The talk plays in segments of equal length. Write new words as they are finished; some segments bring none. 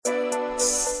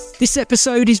This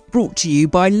episode is brought to you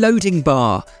by Loading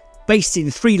Bar. Based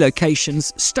in 3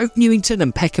 locations, Stoke Newington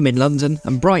and Peckham in London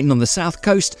and Brighton on the south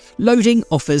coast, Loading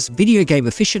offers video game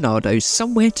aficionados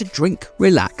somewhere to drink,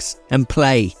 relax and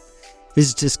play.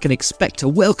 Visitors can expect a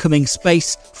welcoming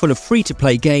space full of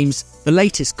free-to-play games, the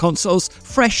latest consoles,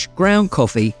 fresh ground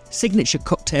coffee, signature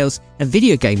cocktails and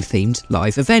video game-themed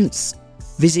live events.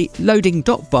 Visit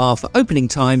loading.bar for opening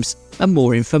times and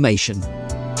more information.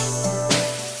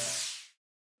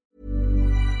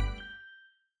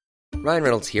 Ryan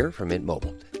Reynolds here from Mint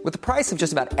Mobile. With the price of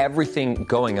just about everything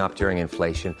going up during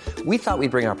inflation, we thought we'd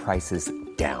bring our prices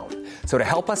down. So to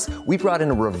help us, we brought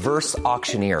in a reverse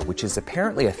auctioneer, which is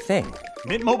apparently a thing.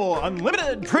 Mint Mobile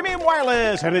Unlimited Premium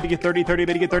Wireless. How to get 30, 30,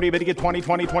 bit to get 30, bit to get 20,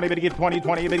 20, 20, bit to get 20,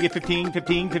 20, bit to get 15,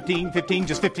 15, 15, 15,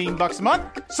 just $15 a month?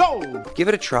 Sold! Give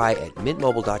it a try at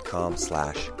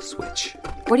mintmobile.com/switch.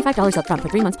 $45 up front for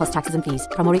 3 months plus taxes and fees.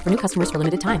 Promo rate for new customers for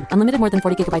limited time. Unlimited more than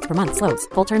 40 gigabytes per month. Slows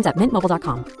full terms at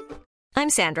mintmobile.com. I'm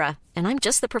Sandra, and I'm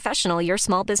just the professional your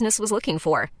small business was looking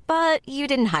for. But you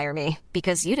didn't hire me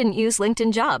because you didn't use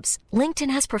LinkedIn Jobs. LinkedIn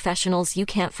has professionals you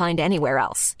can't find anywhere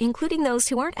else, including those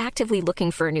who aren't actively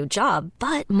looking for a new job,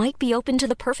 but might be open to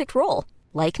the perfect role,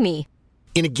 like me.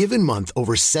 In a given month,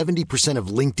 over 70% of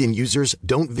LinkedIn users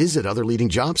don't visit other leading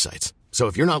job sites. So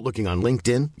if you're not looking on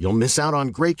LinkedIn, you'll miss out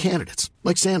on great candidates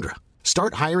like Sandra.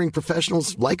 Start hiring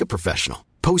professionals like a professional.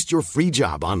 Post your free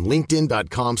job on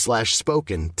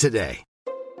linkedin.com/spoken today.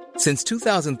 Since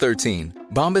 2013,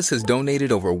 Bombas has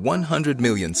donated over 100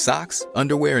 million socks,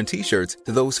 underwear, and T-shirts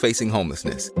to those facing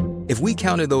homelessness. If we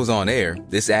counted those on air,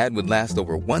 this ad would last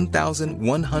over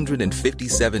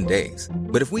 1,157 days.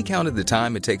 But if we counted the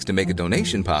time it takes to make a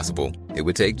donation possible, it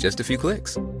would take just a few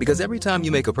clicks. Because every time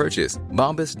you make a purchase,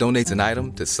 Bombas donates an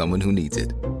item to someone who needs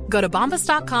it. Go to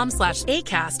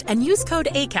bombas.com/ACAST and use code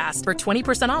ACAST for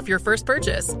 20% off your first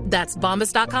purchase. That's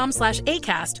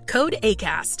bombas.com/ACAST, code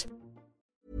ACAST.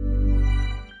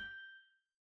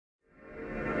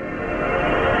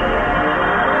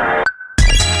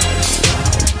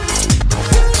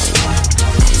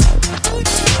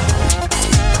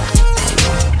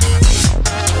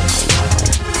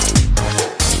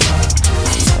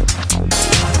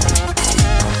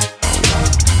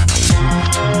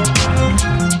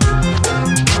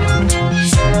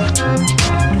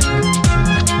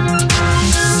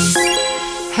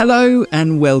 Hello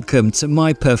and welcome to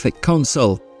My Perfect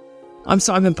Console. I'm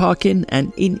Simon Parkin,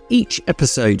 and in each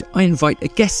episode I invite a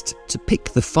guest to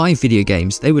pick the 5 video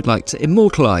games they would like to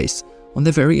immortalise on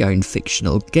their very own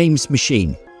fictional games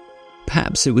machine.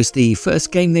 Perhaps it was the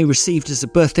first game they received as a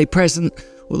birthday present,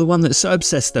 or the one that so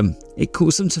obsessed them it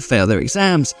caused them to fail their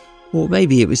exams, or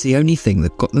maybe it was the only thing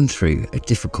that got them through a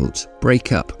difficult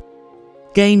breakup.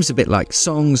 Games, a bit like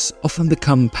songs, often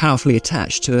become powerfully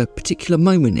attached to a particular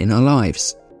moment in our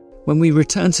lives. When we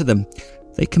return to them,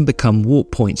 they can become warp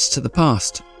points to the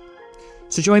past.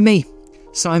 So join me,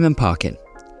 Simon Parkin,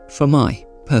 for My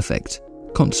Perfect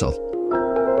Console.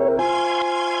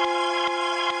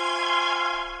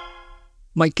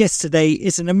 My guest today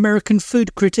is an American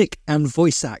food critic and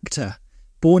voice actor.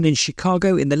 Born in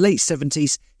Chicago in the late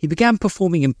 70s, he began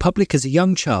performing in public as a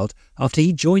young child after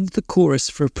he joined the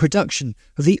chorus for a production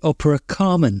of the opera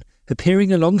Carmen,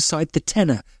 appearing alongside the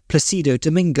tenor Placido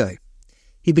Domingo.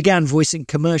 He began voicing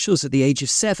commercials at the age of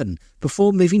 7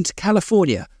 before moving to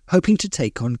California, hoping to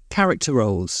take on character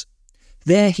roles.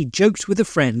 There he joked with a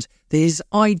friend that his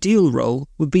ideal role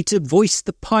would be to voice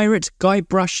the pirate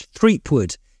Guybrush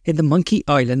Threepwood in the Monkey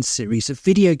Island series of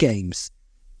video games.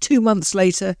 2 months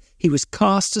later, he was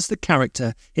cast as the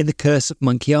character in The Curse of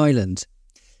Monkey Island.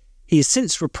 He has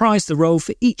since reprised the role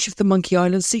for each of the Monkey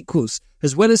Island sequels,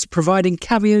 as well as providing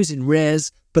cameos in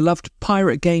Rare's beloved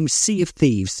pirate game Sea of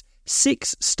Thieves,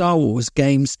 6 Star Wars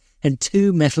games and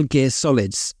 2 Metal Gear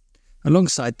Solids.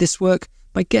 Alongside this work,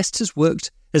 my guest has worked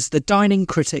as the dining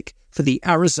critic for the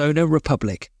Arizona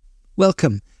Republic.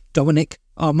 Welcome, Dominic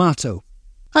Armato.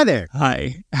 Hi there.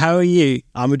 Hi, how are you?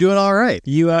 I'm doing all right.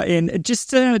 You are in,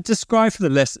 just describe for the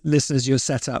listeners your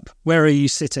setup. Where are you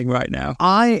sitting right now?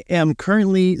 I am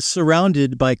currently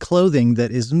surrounded by clothing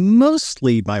that is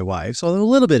mostly my wife's, although a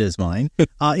little bit is mine,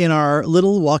 in our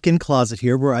little walk-in closet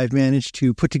here where I've managed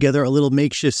to put together a little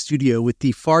makeshift studio with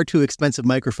the far too expensive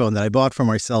microphone that I bought for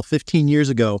myself 15 years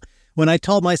ago when I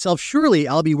told myself, surely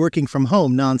I'll be working from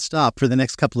home nonstop for the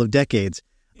next couple of decades.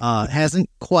 Hasn't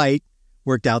quite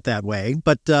worked out that way,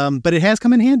 but it has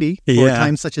come in handy for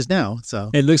times such as now. So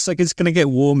it looks like it's going to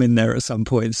get warm in there at some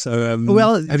point. So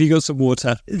well, have you got some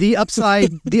water? The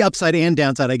upside and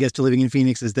downside, I guess, to living in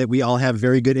Phoenix is that we all have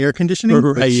very good air conditioning.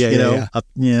 Right? Which, yeah.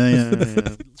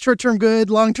 Short term good,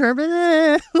 long term,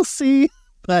 we'll see.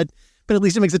 But but at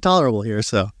least it makes it tolerable here.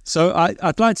 So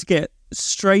I'd like to get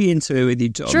straight into it with you,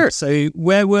 Dom. Sure. So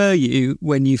where were you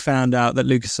when you found out that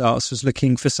LucasArts was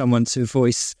looking for someone to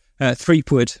voice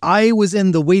Threepwood? I was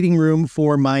in the waiting room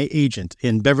for my agent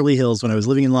in Beverly Hills when I was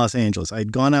living in Los Angeles.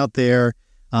 I'd gone out there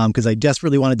because I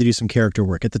desperately wanted to do some character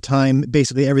work. At the time,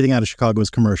 basically everything out of Chicago was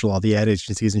commercial, all the ad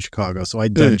agencies in Chicago. So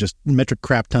I'd done just metric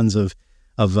crap tons of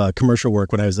commercial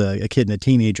work when I was a kid and a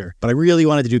teenager. But I really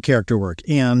wanted to do character work.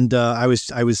 And I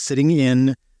was sitting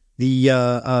in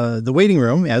the waiting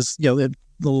room, as the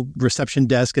little reception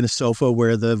desk and a sofa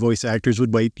where the voice actors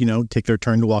would wait, take their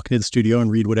turn to walk into the studio and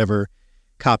read whatever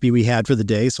copy we had for the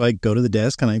day. So I go to the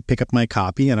desk and I pick up my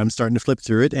copy and I'm starting to flip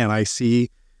through it, and I see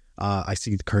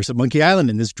The Curse of Monkey Island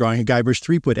in this drawing of Guybrush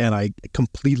Threepwood, and I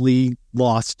completely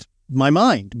lost my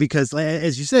mind because,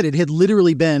 as you said, it had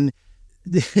literally been,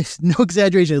 no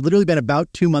exaggeration, it had literally been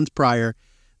about 2 months prior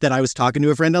that I was talking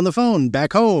to a friend on the phone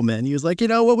back home, and he was like,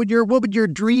 what would your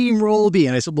dream role be?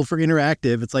 And I said, well, for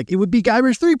interactive, it's like, it would be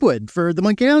Guybrush Threepwood for the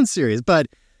Monkey Island series, but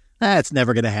that's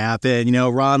never going to happen.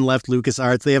 Ron left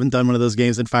LucasArts. They haven't done one of those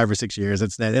games in 5 or 6 years.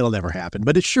 It'll never happen,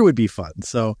 but it sure would be fun.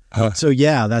 So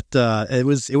yeah, that it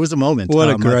was a moment.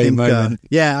 What a great moment.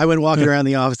 I went walking around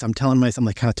the office. I'm telling myself, I'm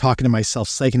like kind of talking to myself,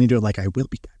 psyching into it, like I will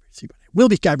be Guybrush Threepwood. I will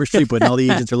be Guybrush Threepwood. And all the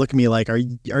agents are looking at me like, are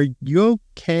you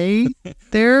okay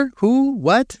there? Who?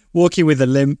 What? Walking with a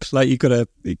limp, like you got a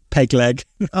peg leg.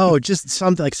 Oh, just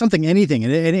something, anything,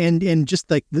 and just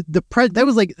like that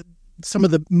was like some of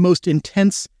the most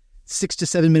intense 6 to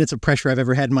 7 minutes of pressure I've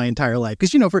ever had in my entire life.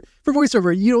 Because, for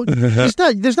voiceover,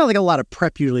 there's not like a lot of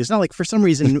prep usually. It's not like, for some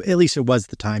reason, at least it was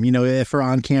the time, for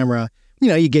on camera,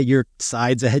 you get your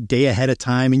sides a day ahead of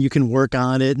time and you can work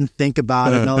on it and think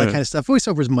about it and all that kind of stuff.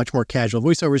 Voiceover is much more casual.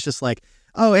 Voiceover is just like,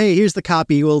 oh, hey, here's the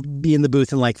copy. We'll be in the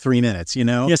booth in like 3 minutes,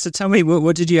 Yeah, so tell me,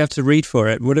 what did you have to read for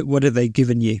it? What have they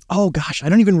given you? Oh, gosh, I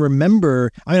don't even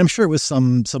remember. I mean, I'm sure it was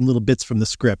some little bits from the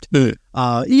script.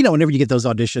 Whenever you get those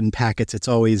audition packets, it's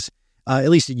always... at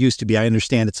least it used to be. I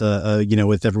understand it's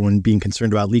with everyone being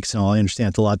concerned about leaks and all, I understand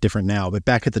it's a lot different now. But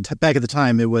back at the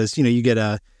time, it was, you get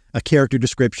a character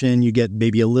description, you get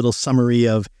maybe a little summary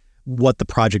of what the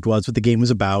project was, what the game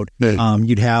was about.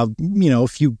 You'd have, a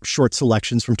few short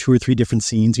selections from 2 or 3 different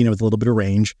scenes, with a little bit of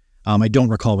range. I don't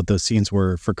recall what those scenes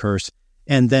were for Curse.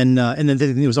 And then the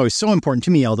thing that was always so important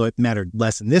to me, although it mattered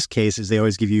less in this case, is they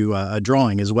always give you a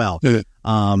drawing as well,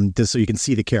 so you can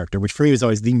see the character, which for me was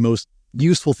always the most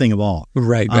useful thing of all.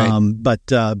 Right.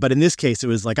 But in this case, it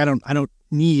was like, I don't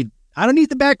need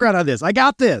the background on this. I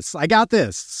got this.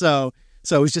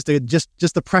 So it was just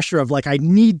the pressure of like, I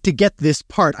need to get this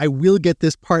part. I will get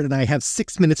this part, and I have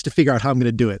 6 minutes to figure out how I'm going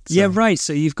to do it. So. Yeah, right.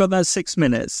 So you've got that 6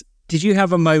 minutes. Did you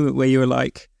have a moment where you were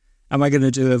like, am I going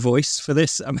to do a voice for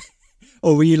this?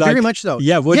 Or were you like... Very much so.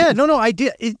 Yeah. No, I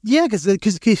did. Because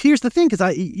here's the thing,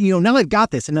 because now I've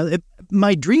got this, and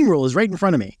my dream role is right in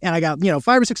front of me, and I got 5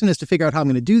 or 6 minutes to figure out how I'm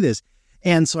going to do this,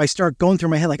 and so I start going through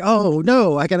my head like, oh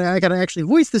no, I gotta actually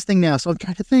voice this thing now. So I'm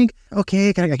trying to think, okay,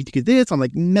 I can do this. I'm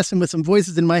like messing with some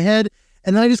voices in my head,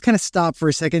 and then I just kind of stop for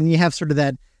a second, and you have sort of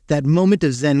that moment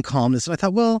of Zen calmness. And I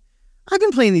thought, well, I've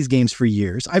been playing these games for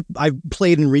years. I've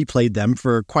played and replayed them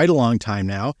for quite a long time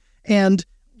now, and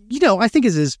I think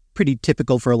it is pretty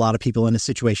typical for a lot of people in a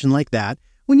situation like that.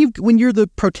 When you're the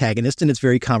protagonist and it's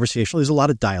very conversational, there's a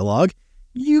lot of dialogue,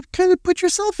 you kind of put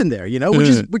yourself in there,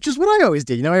 which is what I always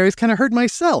did. I always kind of heard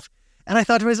myself. And I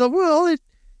thought to myself, well,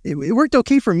 it worked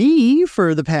okay for me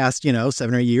for the past, 7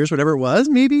 or 8 years, whatever it was.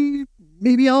 Maybe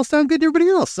I'll sound good to everybody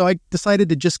else. So I decided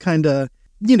to just kind of,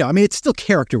 it's still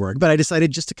character work, but I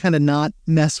decided just to kind of not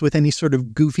mess with any sort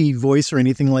of goofy voice or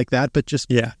anything like that, but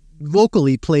just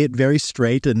vocally play it very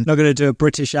straight, and not going to do a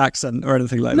British accent or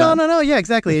anything like that. No, yeah,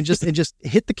 exactly. And just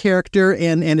hit the character,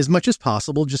 and as much as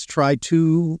possible, just try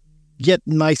to get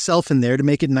myself in there to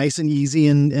make it nice and easy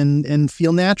and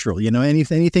feel natural.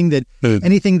 Anything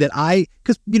that I,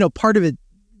 because part of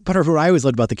what I always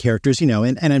loved about the characters,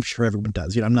 and I'm sure everyone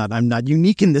does. I'm not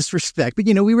unique in this respect, but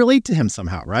we relate to him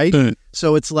somehow, right?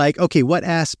 So it's like, okay, what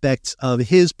aspects of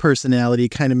his personality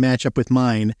kind of match up with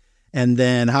mine, and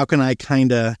then how can I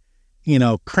kind of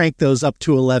crank those up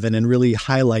to 11 and really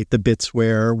highlight the bits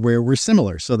where we're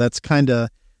similar. So that's kind of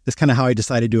how I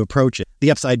decided to approach it.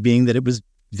 The upside being that it was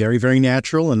very, very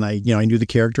natural, and I knew the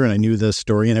character and I knew the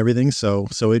story and everything. So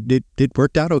it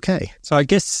worked out okay. So I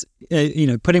guess,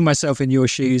 putting myself in your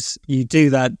shoes, you do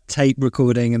that tape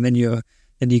recording, and then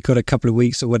you've got a couple of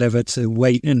weeks or whatever to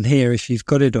wait and hear if you've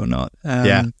got it or not.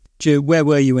 Yeah. Where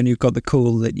were you when you got the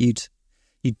call that you'd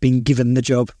you'd been given the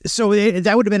job? So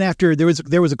that would have been after there was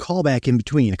a callback in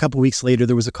between. A couple of weeks later,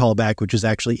 there was a callback, which was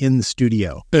actually in the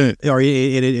studio, or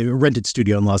a rented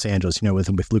studio in Los Angeles, with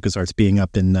LucasArts being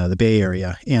up in the Bay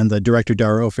Area. And the director,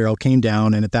 Dara O'Farrell, came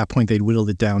down, and at that point, they'd whittled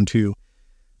it down to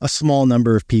a small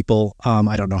number of people.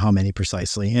 I don't know how many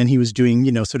precisely. And he was doing,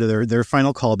 sort of their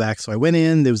final callback. So I went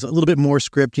in, there was a little bit more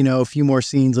script, a few more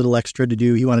scenes, a little extra to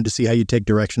do. He wanted to see how you take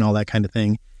direction, all that kind of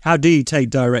thing. How do you take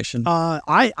direction?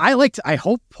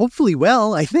 Hopefully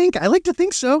well, I think. I like to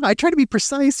think so. I try to be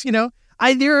precise,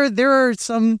 there are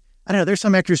some, I don't know, there's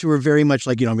some actors who are very much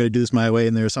like, I'm going to do this my way.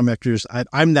 And there are some actors,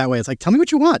 I'm that way. It's like, tell me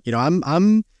what you want.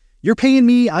 You're paying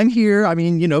me. I'm here. I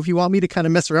mean, if you want me to kind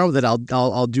of mess around with it,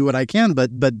 I'll do what I can.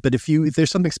 But if there's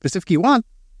something specific you want,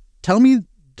 tell me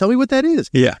what that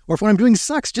is. Yeah. Or if what I'm doing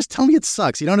sucks, just tell me it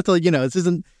sucks. You don't have to, this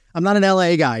isn't. I'm not an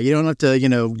LA guy. You don't have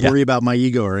to, worry about my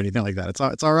ego or anything like that. It's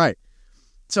all right.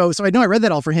 So I know I read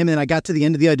that all for him, and I got to the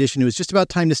end of the audition. It was just about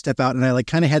time to step out, and I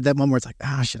kind of had that moment where it's like,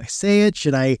 should I say it?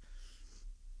 Should I?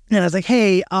 And I was like,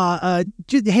 hey,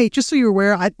 just so you're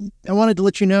aware, I wanted to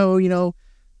let you know,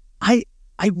 I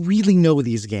really know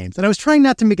these games. And I was trying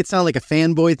not to make it sound like a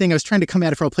fanboy thing. I was trying to come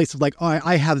at it from a place of like,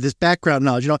 I have this background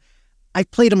knowledge. I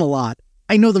played them a lot.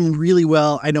 I know them really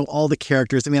well. I know all the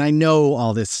characters. I mean, I know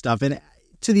all this stuff. And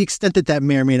to the extent that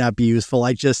may or may not be useful,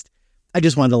 I just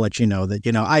wanted to let you know that,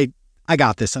 I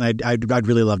got this, and I'd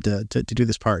really love to do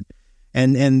this part.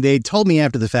 And they told me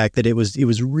after the fact that it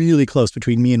was really close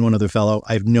between me and one other fellow.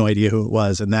 I have no idea who it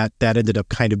was. And that ended up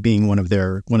kind of being one of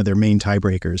their main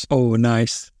tiebreakers. Oh,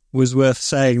 nice. Was worth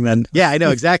saying then. Yeah, I know,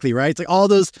 exactly, right? It's like all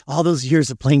those years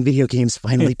of playing video games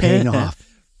finally paying off.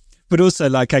 But also,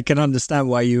 like, I can understand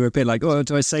why you were a bit like, oh,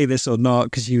 do I say this or not?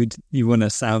 Because you want to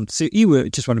sound, so you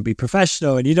just want to be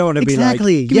professional, and you don't want to be like,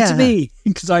 give it to me,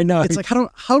 because I know. It's like,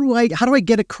 how do I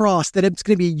get across that it's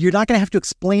going to be, you're not going to have to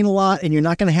explain a lot, and you're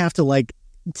not going to have to like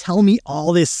tell me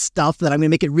all this stuff that I'm going to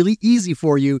make it really easy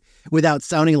for you without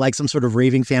sounding like some sort of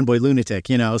raving fanboy lunatic,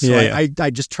 So yeah. I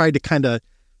just tried to kind of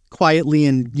quietly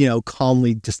and,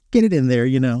 calmly just get it in there,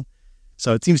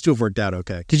 So it seems to have worked out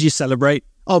okay. Did you celebrate?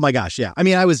 Oh my gosh, yeah. I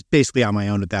mean, I was basically on my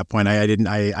own at that point. I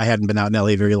hadn't been out in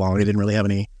LA very long. I didn't really have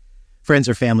any friends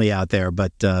or family out there,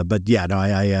 but yeah, no,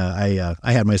 I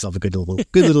had myself a good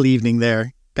little evening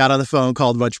there. Got on the phone,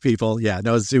 called a bunch of people. Yeah,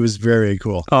 no, it was very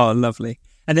cool. Oh, lovely.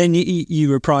 And then you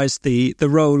reprised the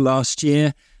role last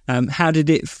year. How did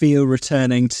it feel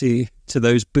returning to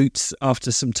those boots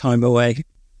after some time away?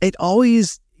 It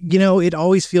always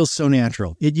feels so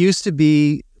natural. It used to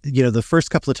be, the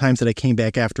first couple of times that I came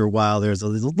back after a while, there's a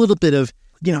little bit of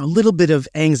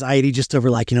anxiety just over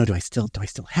like, do I still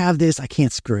have this? I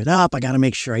can't screw it up. I got to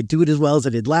make sure I do it as well as I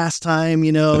did last time,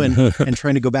 and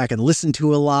trying to go back and listen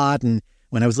to a lot. And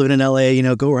when I was living in LA,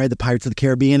 go ride the Pirates of the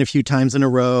Caribbean a few times in a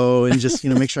row and just,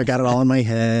 make sure I got it all in my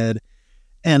head.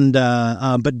 And,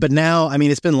 but now, I mean,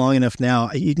 it's been long enough now,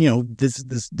 this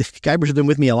Guybrush has been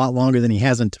with me a lot longer than he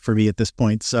hasn't for me at this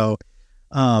point. So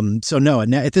no,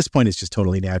 at this point, it's just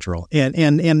totally natural.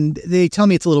 And they tell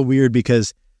me it's a little weird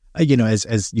because,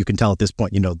 as you can tell at this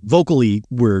point, vocally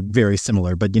we're very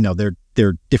similar, but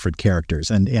they're different characters.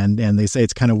 And they say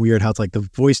it's kind of weird how it's like the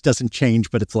voice doesn't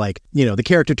change, but it's like, the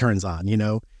character turns on,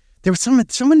 There was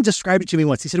someone described it to me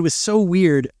once. He said it was so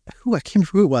weird. I can't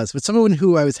remember who it was, but someone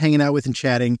who I was hanging out with and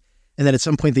chatting. And then at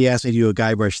some point they asked me to do a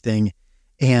Guybrush thing.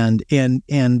 And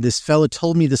this fellow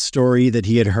told me the story that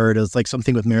he had heard. It was like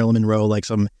something with Marilyn Monroe, like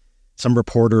some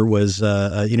reporter was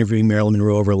interviewing Marilyn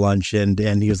Monroe over lunch. And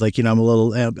he was like, I'm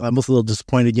almost a little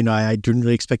disappointed. I didn't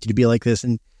really expect you to be like this.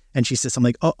 And she says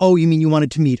something like, oh, you mean you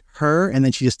wanted to meet her? And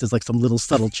then she just does like some little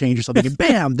subtle change or something. And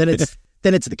bam, then it's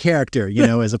the character,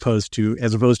 as opposed to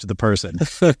the person.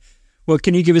 Well,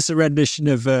 can you give us a rendition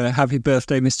of Happy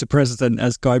Birthday, Mr. President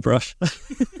as Guybrush?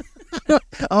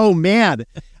 Oh, man.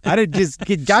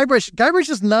 Guybrush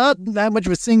is not that much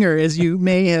of a singer as you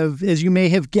may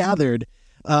have gathered.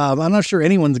 I'm not sure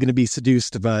anyone's going to be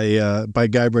seduced by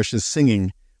Guybrush's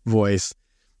singing voice.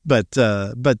 But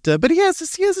he has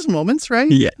his moments,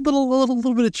 right? Yeah.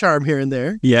 Little bit of charm here and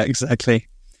there. Yeah, exactly.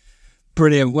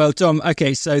 Brilliant. Well, Dom,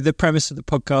 okay, so the premise of the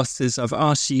podcast is I've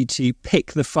asked you to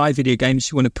pick the 5 video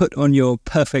games you want to put on your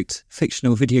perfect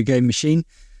fictional video game machine.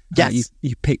 Yes.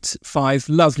 You picked 5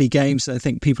 lovely games that I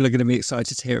think people are going to be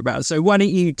excited to hear about. So why don't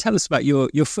you tell us about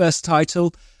your first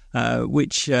title,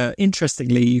 which,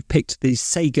 interestingly, you picked the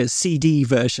Sega CD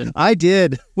version. I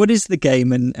did. What is the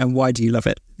game and why do you love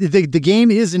it? The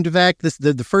game is, in fact,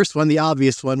 the first one, the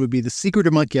obvious one, would be The Secret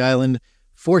of Monkey Island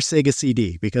for Sega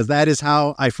CD, because that is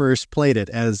how I first played it,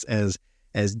 as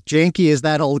janky as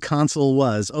that old console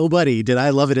was. Oh, buddy, did I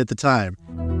love it at the time.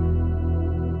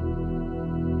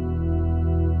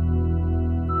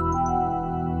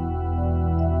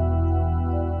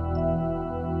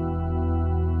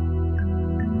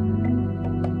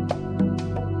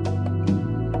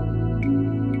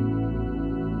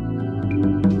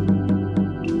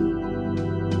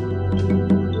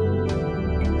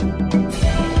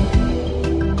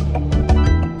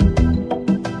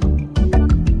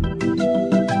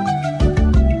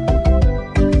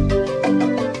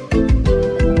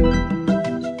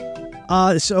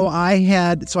 I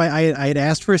had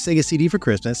asked for a Sega CD for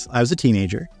Christmas. I was a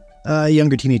teenager, a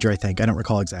younger teenager, I think. I don't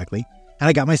recall exactly. And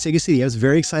I got my Sega CD. I was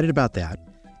very excited about that.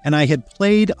 And I had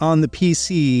played on the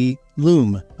PC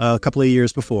Loom a couple of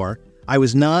years before. I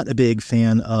was not a big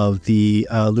fan of the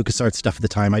LucasArts stuff at the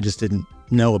time. I just didn't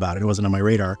know about it. It wasn't on my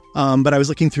radar. But I was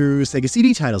looking through Sega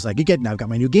CD titles I could get. Now I've got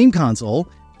my new game console,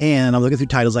 and I'm looking through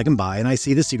titles I can buy, and I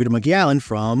see The Secret of Monkey Island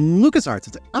from LucasArts.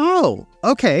 It's like, oh,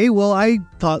 okay. Well, I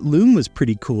thought Loom was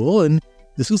pretty cool, and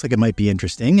this looks like it might be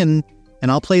interesting, and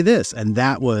I'll play this. And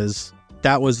that was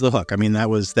the hook. I mean, that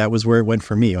was where it went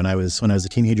for me when I was a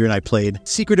teenager, and I played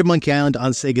Secret of Monkey Island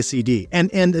on Sega CD.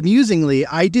 And amusingly,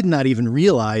 I did not even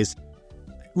realize,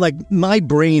 like, my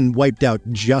brain wiped out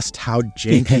just how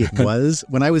janky it was.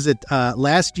 When I was at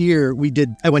last year,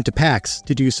 I went to PAX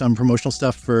to do some promotional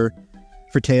stuff for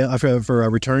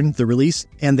Return, the release,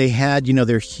 and they had,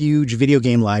 their huge video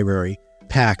game library,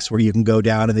 PAX, where you can go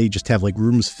down and they just have like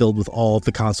rooms filled with all of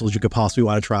the consoles you could possibly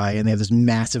want to try, and they have this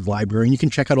massive library and you can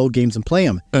check out old games and play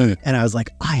them. And I was like,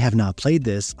 I have not played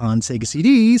this on Sega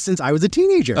CD since I was a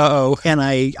teenager. And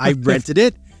I rented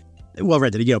it.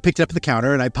 Picked it up at the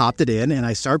counter and I popped it in and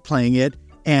I started playing it,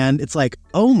 and it's like,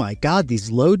 oh my God,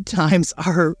 these load times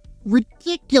are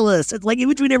ridiculous. It's like in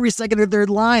between every second or third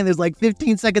line, there's like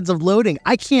 15 seconds of loading.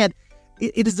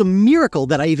 It is a miracle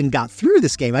that I even got through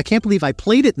this game. I can't believe I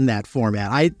played it in that format.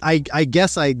 I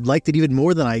guess I liked it even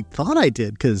more than I thought I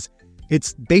did, because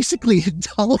it's basically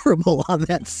intolerable on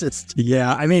that system.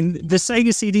 Yeah, I mean, the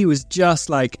Sega CD was just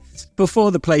like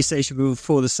before the PlayStation,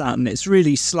 before the Saturn. It's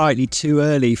really slightly too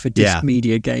early for disc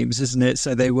media games, isn't it?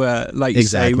 So they were, like you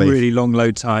say, really long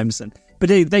load times. But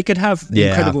they could have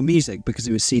incredible music because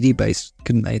it was CD-based,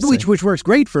 couldn't they? So. Which works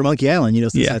great for Monkey Island,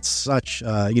 since that's such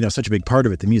such a big part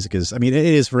of it. The music is, I mean, it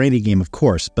is for any game, of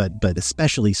course, but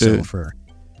especially so for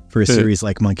a series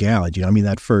like Monkey Island. I mean,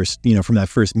 that first, from that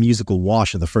first musical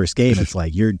wash of the first game, it's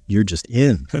like you're just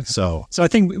in. So I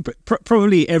think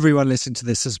probably everyone listening to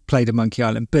this has played a Monkey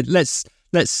Island, but let's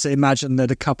imagine that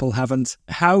a couple haven't.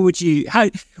 How do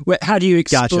you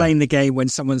explain the game when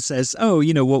someone says, oh,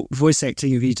 what voice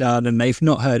acting have you done? And they've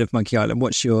not heard of Monkey Island.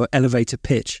 What's your elevator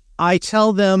pitch? I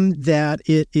tell them that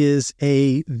it is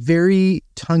a very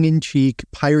tongue-in-cheek,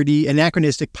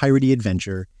 anachronistic piratey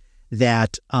adventure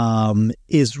that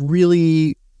is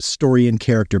really story and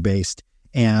character based.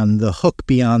 And the hook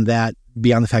beyond the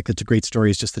fact that it's a great story,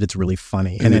 is just that it's really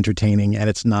funny and entertaining, and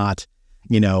it's not,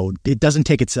 it doesn't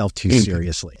take itself too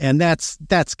seriously. And that's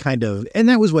kind of, and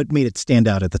that was what made it stand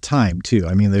out at the time too.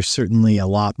 I mean, there's certainly a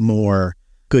lot more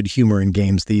good humor in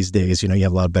games these days. You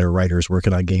have a lot of better writers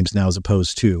working on games now, as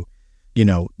opposed to,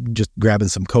 just grabbing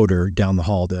some coder down the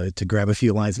hall to grab a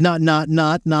few lines. Not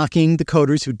knocking the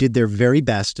coders who did their very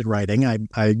best at writing.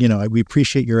 We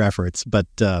appreciate your efforts, but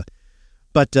at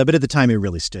the time it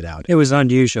really stood out. It was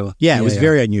unusual. Yeah, it was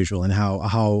very unusual, and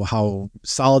how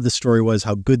solid the story was,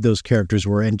 how good those characters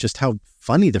were, and just how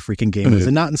funny the freaking game was,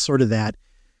 and not in sort of that,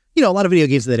 a lot of video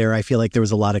games of that era, I feel like there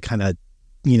was a lot of kind of,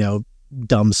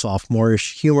 dumb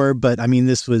sophomore-ish humor, but I mean,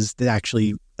 this was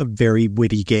actually a very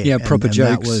witty game. Yeah, proper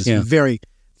jokes. That was very,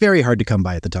 very hard to come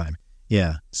by at the time.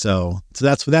 Yeah, so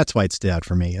that's why it stood out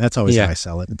for me. That's always how I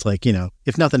sell it. It's like,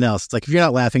 if nothing else, it's like if you're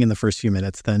not laughing in the first few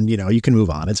minutes, then you can move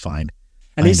on. It's fine.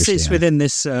 And it sits within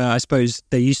this, I suppose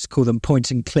they used to call them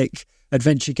point and click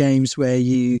adventure games, where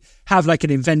you have like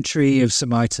an inventory of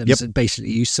some items, and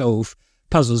basically you solve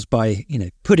puzzles by,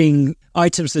 putting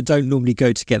items that don't normally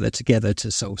go together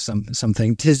to solve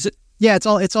something. Yeah,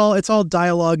 it's all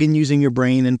dialogue and using your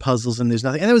brain and puzzles, and there's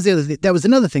nothing. And that was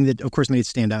another thing that, of course, made it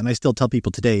stand out. And I still tell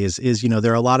people today is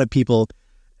there are a lot of people.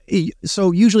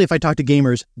 So usually, if I talk to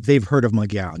gamers, they've heard of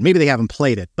Monkey Island. Maybe they haven't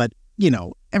played it, but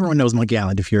everyone knows Monkey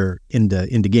Island if you're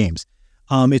into games.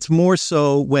 It's more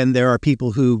so when there are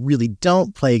people who really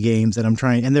don't play games, and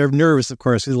they're nervous, of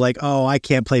course. They're like, oh, I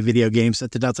can't play video games.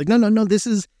 It's like, no, this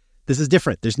is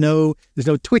different. There's no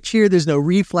twitch here. There's no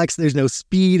reflex. There's no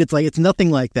speed. It's like, it's nothing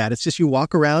like that. It's just you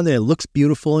walk around and it looks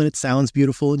beautiful and it sounds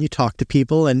beautiful, and you talk to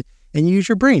people and you use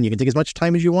your brain. You can take as much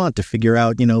time as you want to figure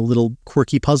out, little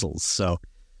quirky puzzles.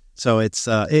 So it's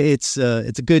a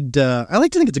good, I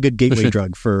like to think it's a good gateway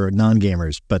drug for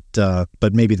non-gamers,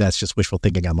 but maybe that's just wishful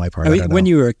thinking on my part. I mean, when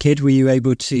you were a kid, were you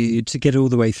able to get all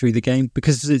the way through the game?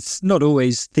 Because it's not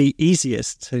always the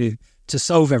easiest to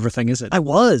solve everything, is it? I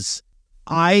was.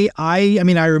 I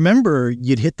mean, I remember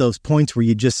you'd hit those points where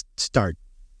you just start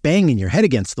banging your head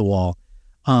against the wall.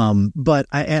 But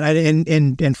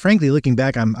frankly, looking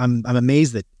back, I'm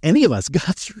amazed that any of us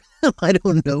got through them. I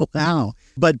don't know how,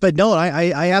 but no,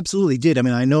 I absolutely did. I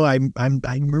mean, I know I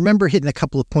remember hitting a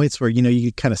couple of points where, you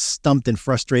get kind of stumped and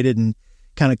frustrated and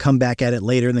kind of come back at it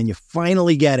later, and then you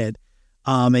finally get it,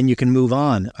 and you can move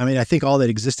on. I mean, I think all that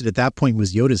existed at that point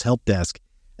was Yoda's help desk,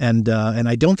 and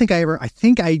I don't think I ever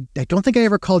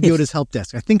called Yoda's help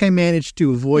desk. I think I managed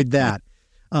to avoid that,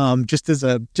 just as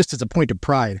a point of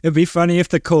pride. It'd be funny if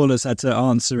the callers had to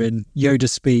answer in Yoda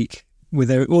speak with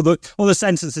all the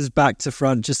sentences back to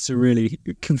front, just to really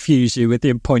confuse you with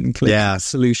the point and click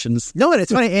solutions. No, and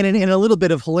it's funny, and a little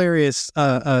bit of hilarious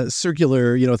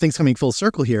circular, things coming full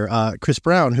circle here. Chris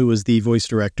Brown, who was the voice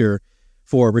director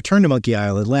for Return to Monkey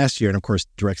Island last year, and of course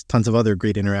directs tons of other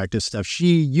great interactive stuff.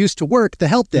 She used to work the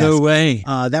help desk. No way.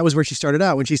 That was where she started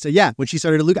out. When she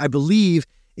started at Luke, I believe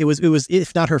it was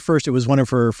if not her first, it was one of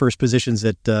her first positions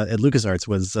at LucasArts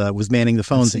was manning the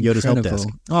phones at Yoda's help desk.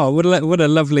 Oh, what a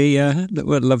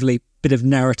lovely bit of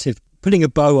narrative, putting a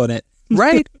bow on it.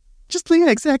 Right?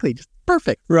 Exactly. Just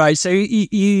perfect. Right. So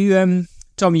you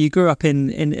Tom, you grew up in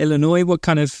Illinois. What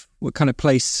kind of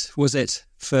place was it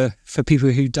for people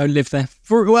who don't live there?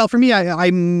 For me, I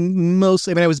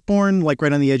was born like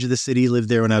right on the edge of the city, lived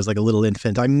there when I was like a little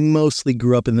infant. I mostly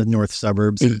grew up in the north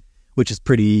suburbs. Which is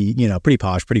pretty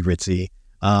posh, pretty ritzy.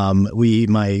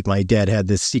 My dad had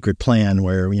this secret plan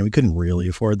where, we couldn't really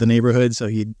afford the neighborhood. So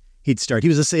he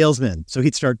was a salesman. So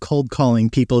he'd start cold calling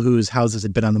people whose houses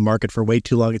had been on the market for way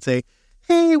too long and say,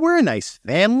 hey, we're a nice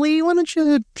family. Why don't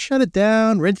you shut it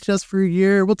down, rent it us for a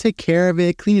year. We'll take care of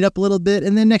it, clean it up a little bit.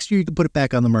 And then next year you can put it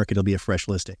back on the market. It'll be a fresh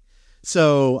listing.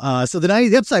 So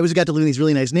the upside was we got to live in these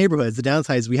really nice neighborhoods. The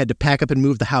downside is we had to pack up and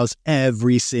move the house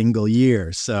every single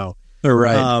year. So...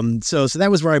 Right. So that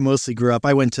was where I mostly grew up.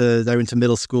 I went to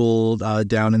middle school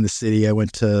down in the city. I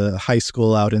went to high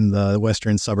school out in the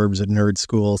western suburbs at nerd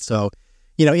school. So,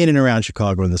 in and around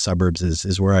Chicago in the suburbs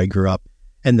is where I grew up.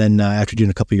 And then after doing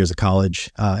a couple of years of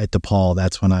college at DePaul,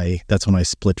 that's when I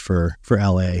split for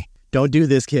LA. Don't do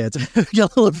this, kids. I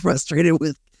got a little frustrated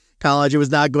with college. It was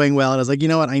not going well, and I was like, you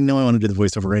know what? I know I want to do the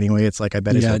voiceover anyway. It's like I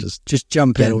bet I'll just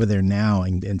jump in over there now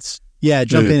and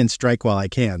jump in and strike while I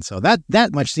can. So that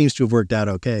much seems to have worked out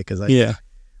okay, because I would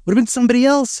have been somebody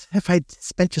else if I'd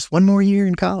spent just one more year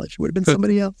in college. Would have been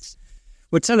somebody else.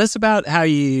 Well, tell us about how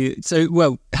you...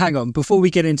 hang on. Before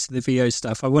we get into the VO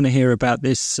stuff, I want to hear about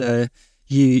this,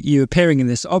 you appearing in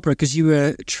this opera, because you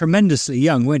were tremendously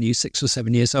young, weren't you? 6 or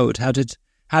 7 years old. How did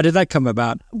that come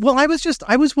about? Well, I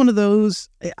was one of those...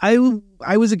 I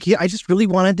was a kid. I just really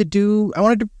wanted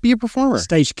to be a performer.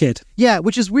 Stage kid. Yeah,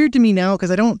 which is weird to me now, because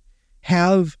I don't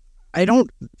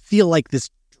feel like this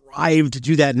drive to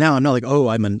do that now. I'm not like, oh,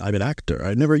 I'm an actor.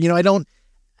 I never, I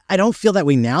don't feel that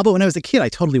way now. But when I was a kid, I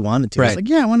totally wanted to. Right. I was like,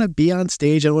 yeah, I want to be on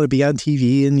stage. I want to be on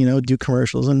TV and, do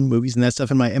commercials and movies and that stuff.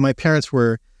 And my parents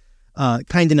were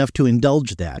kind enough to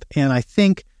indulge that. And I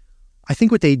think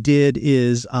what they did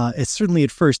is, certainly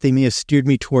at first, they may have steered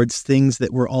me towards things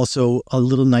that were also a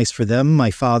little nice for them.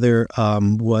 My father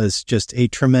was just a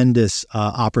tremendous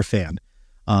opera fan.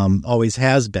 Always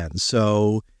has been.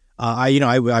 So, I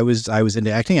was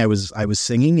into acting. I was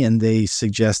singing, and they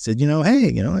suggested,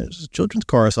 hey, there's children's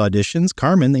chorus auditions.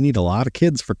 Carmen, they need a lot of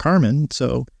kids for Carmen.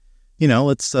 So,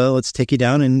 let's take you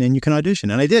down and you can audition.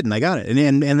 And I did, and I got it.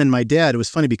 And then my dad, it was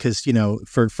funny because,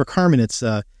 for Carmen, it's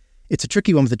a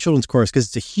tricky one with the children's chorus because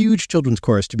it's a huge children's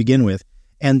chorus to begin with.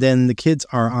 And then the kids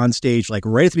are on stage like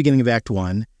right at the beginning of Act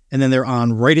 1, and then they're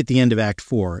on right at the end of Act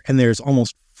 4. And there's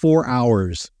almost 4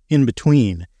 hours in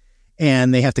between,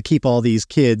 and they have to keep all these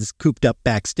kids cooped up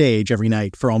backstage every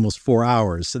night for almost 4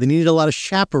 hours. So they needed a lot of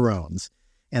chaperones,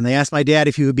 and they asked my dad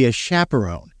if he would be a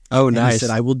chaperone. Oh, and nice. He said,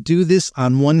 I will do this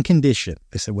on one condition.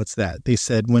 I said, what's that? They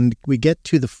said, when we get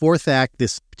to the fourth act,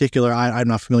 this particular, I'm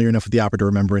not familiar enough with the opera to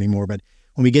remember anymore, but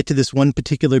when we get to this one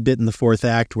particular bit in the fourth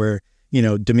act where,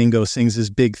 Domingo sings his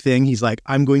big thing, he's like,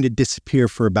 I'm going to disappear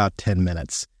for about 10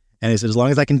 minutes. And he said, as long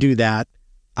as I can do that,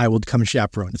 I will come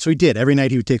chaperone. So he did. Every night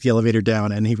he would take the elevator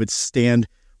down and he would stand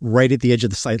right at the edge of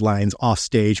the sight lines off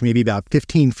stage, maybe about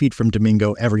 15 feet from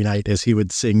Domingo every night as he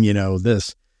would sing,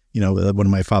 one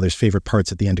of my father's favorite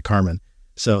parts at the end of Carmen.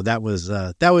 So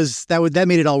that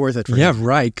made it all worth it for him. Yeah,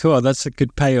 right. Cool. That's a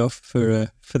good payoff for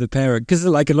the parent, because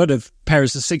like a lot of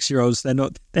parents of 6-year-olds, they're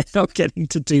not getting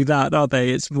to do that, are they?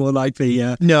 It's more like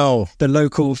the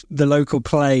local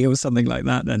play or something like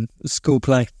that than a school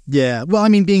play. Yeah. Well, I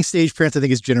mean, being stage parents, I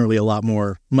think is generally a lot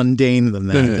more mundane than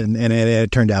that, and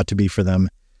it turned out to be for them.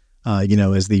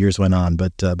 As the years went on,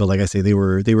 but like I say, they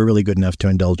were really good enough to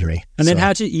indulge me. And then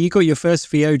how did you got your first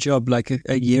VO job like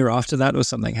a year after that or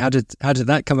something? How did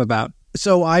that come about?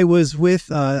 So I was with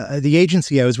the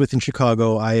agency I was with in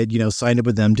Chicago. I had signed up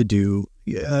with them to do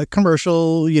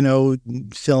commercial,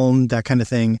 film, that kind of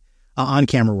thing, on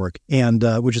camera work, and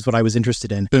which is what I was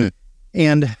interested in.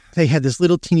 And they had this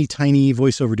little teeny tiny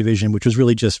voiceover division, which was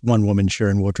really just one woman,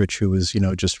 Sharon Waldrich, who was,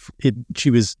 she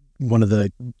was one of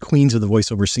the queens of the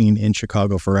voiceover scene in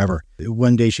Chicago forever.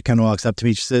 One day she kind of walks up to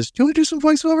me, she says, "Do you want to do some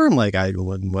voiceover?" I'm like,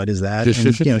 what is that?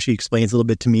 And, she explains a little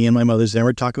bit to me and my mother's there.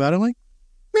 We talk about it. I'm like,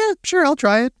 yeah, sure, I'll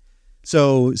try it.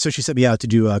 So she sent me out to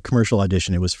do a commercial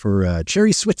audition. It was for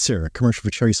Cherry Switzer, a commercial for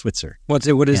Cherry Switzer. What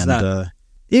is that?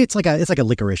 It's like a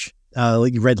licorice,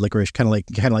 like red licorice, kind of like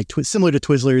similar to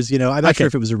Twizzlers. I'm not sure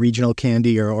if it was a regional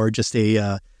candy or just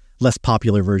a less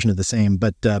popular version of the same.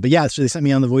 But yeah, so they sent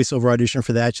me on the voiceover audition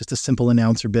for that. Just a simple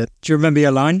announcer bit. Do you remember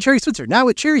your line? Cherry Switzer, now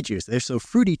with cherry juice. They're so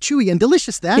fruity, chewy, and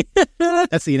delicious that.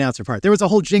 That's the announcer part. There was a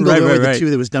whole jingle over the two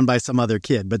that was done by some other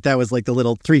kid, but that was like the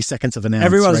little 3 seconds of announce.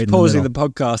 Everyone's pausing the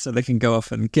podcast so they can go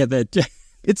off and get their...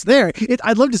 It's there.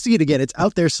 I'd love to see it again. It's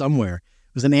out there somewhere.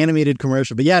 It was an animated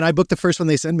commercial. But yeah, and I booked the first one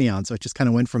they sent me on, so it just kind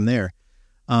of went from there.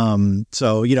 And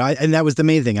that was the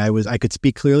main thing. I could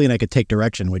speak clearly and I could take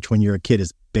direction, which when you're a kid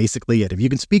is basically it. If you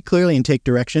can speak clearly and take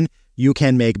direction, you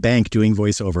can make bank doing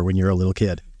voiceover when you're a little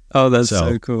kid. Oh, that's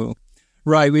so cool.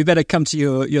 Right, we better come to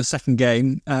your second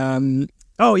game.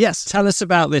 Oh, yes. Tell us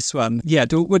about this one. Yeah,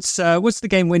 what's the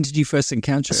game? When did you first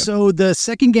encounter it? So the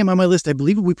second game on my list, I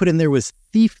believe we put in there was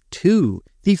Thief 2,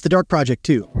 Thief the Dark Project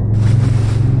 2.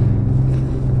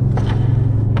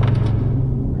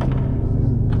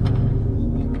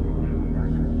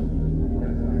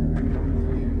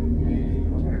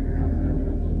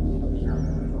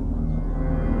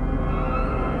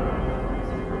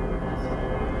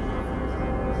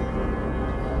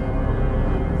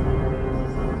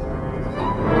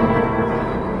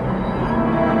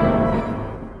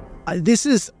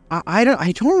 I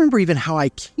don't remember even how I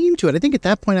came to it. I think at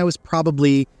that point I was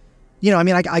probably,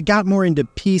 I got more into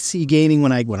PC gaming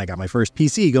when I got my first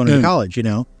PC going into college,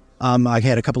 I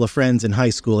had a couple of friends in high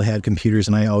school who had computers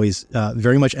and I always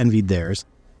very much envied theirs.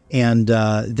 And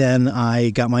then I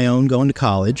got my own going to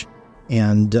college.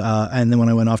 And then when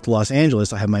I went off to Los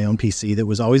Angeles, I had my own PC that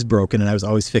was always broken and I was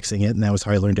always fixing it. And that was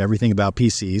how I learned everything about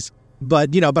PCs.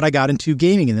 But I got into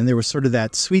gaming, and then there was sort of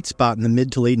that sweet spot in the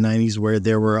mid to late 90s where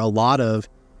there was a lot of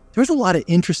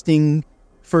interesting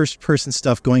first-person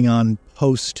stuff going on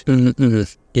post. Mm-hmm.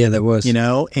 Yeah, there was.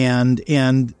 And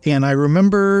I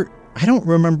remember, I don't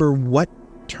remember what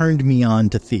turned me on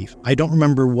to Thief. I don't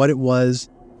remember what it was.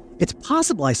 It's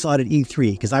possible I saw it at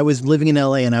E3 because I was living in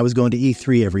LA and I was going to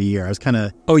E3 every year. I was kind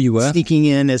of sneaking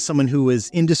in as someone who was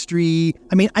industry.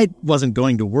 I mean, I wasn't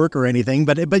going to work or anything,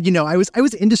 but I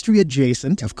was industry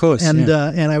adjacent, of course, and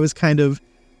I was kind of,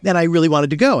 and I really wanted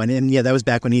to go, and that was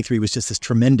back when E3 was just this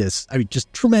tremendous,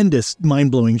 mind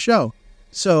blowing show.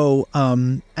 So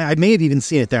I may have even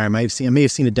seen it there. I may have seen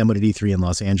it demoed at E3 in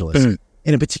Los Angeles. Mm.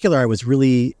 And in particular, I was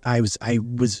really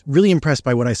impressed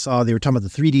by what I saw. They were talking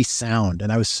about the 3D sound,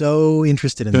 and I was so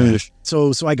interested in that.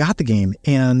 So I got the game,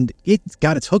 and it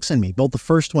got its hooks in me. Both the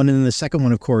first one and then the second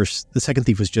one, of course. The second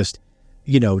Thief was just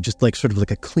like sort of like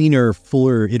a cleaner,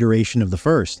 fuller iteration of the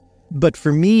first. But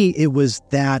for me, it was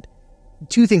that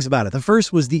two things about it. The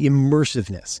first was the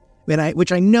immersiveness,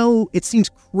 which I know it seems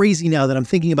crazy now that I'm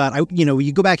thinking about.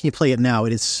 You go back and you play it now,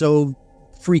 it is so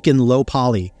freaking low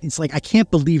poly. It's like, I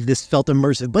can't believe this felt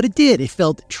immersive, but it did. It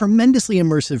felt tremendously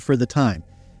immersive for the time.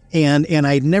 And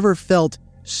I'd never felt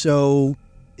so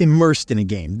immersed in a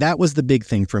game. That was the big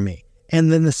thing for me.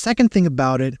 And then the second thing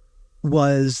about it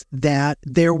was that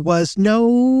there was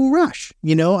no rush.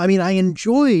 I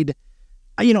enjoyed,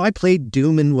 I played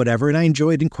Doom and whatever, and I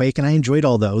enjoyed and Quake, and I enjoyed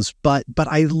all those, but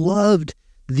I loved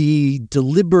the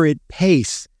deliberate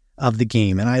pace of the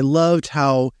game. And I loved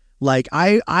how, like,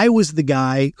 I was the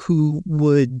guy who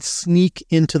would sneak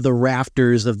into the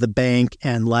rafters of the bank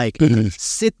and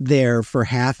sit there for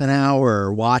half an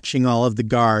hour watching all of the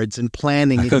guards and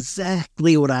planning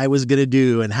exactly what I was going to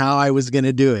do and how I was going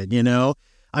to do it,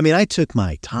 I mean, I took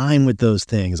my time with those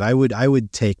things. I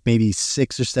would take maybe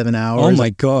 6 or 7 hours. Oh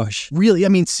my gosh. Really? I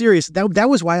mean, serious. That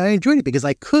was why I enjoyed it, because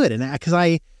I could. And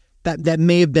because that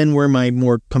may have been where my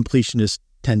more completionist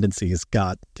tendencies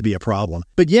got to be a problem.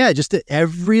 But yeah, just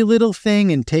every little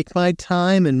thing and take my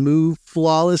time and move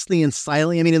flawlessly and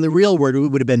silently. I mean, in the real world, it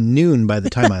would have been noon by the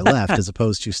time I left, as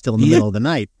opposed to still in the middle of the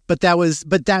night. But that was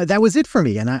it for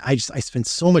me. And I spent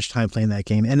so much time playing that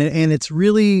game. And it's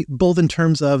really both in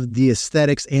terms of the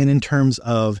aesthetics and in terms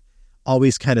of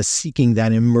always kind of seeking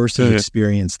that immersive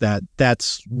experience.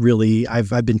 That's really,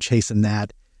 I've been chasing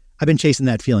that. I've been chasing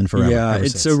that feeling forever. Yeah,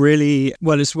 it's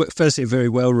it's firstly a very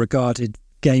well regarded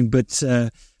game, but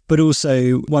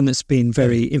also one that's been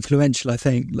very influential. I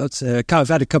think I've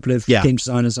had a couple of game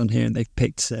designers on here, and they've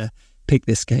picked picked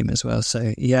this game as well.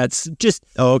 So yeah, it's just.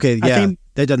 Oh, okay. Yeah, I think,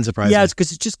 that doesn't surprise me. Yeah, it's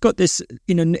because it's just got this.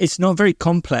 It's not very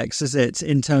complex, is it?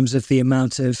 In terms of the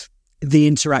amount of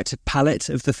the interactive palette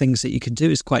of the things that you can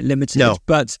do is quite limited. No.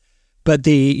 But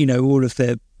the all of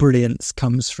the brilliance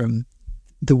comes from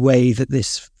the way that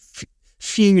this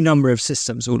few number of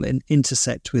systems all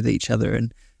intersect with each other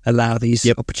and allow these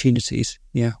opportunities.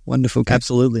 Yeah, wonderful game.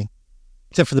 Absolutely.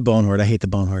 Except for the Bone Horde. I hate the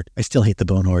Bone Horde. I still hate the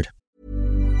Bone Horde.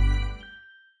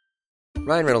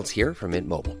 Ryan Reynolds here from Mint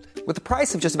Mobile. With the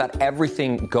price of just about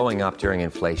everything going up during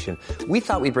inflation, we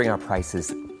thought we'd bring our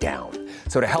prices down.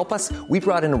 So to help us, we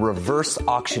brought in a reverse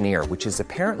auctioneer, which is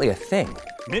apparently a thing.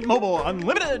 Mint Mobile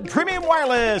Unlimited Premium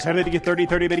Wireless. How to get 30,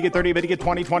 30, bit to get 30, bit to get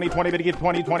 20, 20, 20, bit to get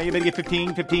 20, 20, bit to get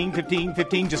 15, 15, 15,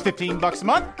 15, just $15 a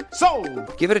month?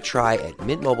 Sold! Give it a try at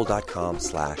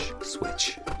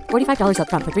mintmobile.com/switch. $45 up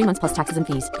front for 3 months plus taxes and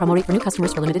fees. Promo rate for new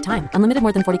customers for limited time. Unlimited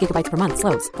more than 40 gigabytes per month.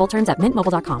 Slows full terms at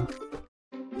mintmobile.com.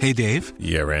 Hey, Dave.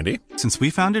 Yeah, Randy. Since we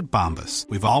founded Bombas,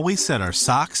 we've always said our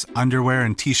socks, underwear,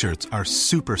 and T-shirts are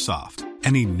super soft.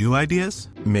 Any new ideas?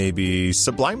 Maybe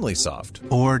sublimely soft.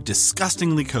 Or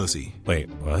disgustingly cozy. Wait,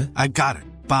 what? I got it.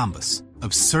 Bombas.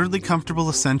 Absurdly comfortable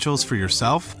essentials for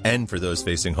yourself and for those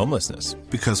facing homelessness.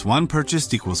 Because one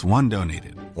purchased equals one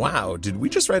donated. Wow, did we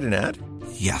just write an ad?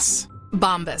 Yes.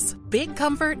 Bombas. Big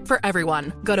comfort for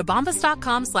everyone. Go to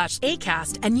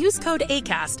bombas.com/ACAST and use code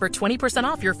ACAST for 20%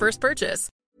 off your first purchase.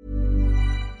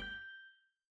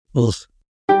 Ugh.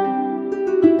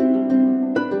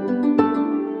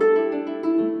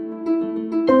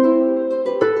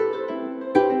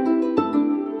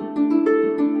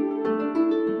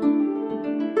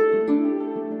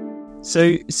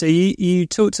 So you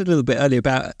talked a little bit earlier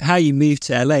about how you moved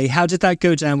to LA. How did that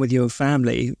go down with your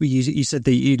family? You said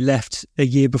that you left a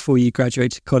year before you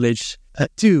graduated college.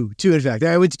 Two, in fact.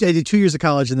 I did 2 years of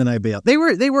college and then I bailed. They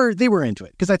were into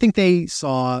it because I think they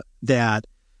saw that.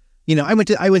 I went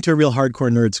to a real hardcore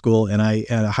nerd school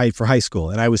and for high school,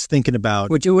 and I was thinking about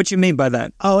what do you mean by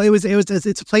that? Oh,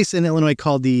 it's a place in Illinois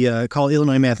called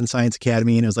Illinois Math and Science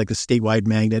Academy, and it was like the statewide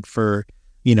magnet for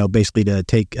basically to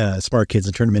take smart kids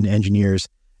and turn them into engineers.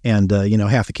 And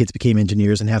half the kids became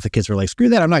engineers, and half the kids were like, "Screw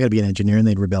that! I'm not going to be an engineer," and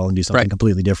they'd rebel and do something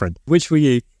completely different. Which were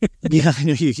you? Yeah,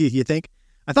 you think.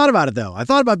 I thought about it though. I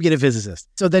thought about being a physicist.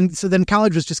 So then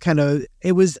college was just kind of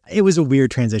it was a weird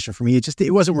transition for me.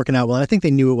 It wasn't working out well. And I think they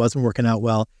knew it wasn't working out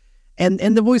well. And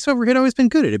the voiceover had always been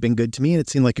good. It had been good to me, and it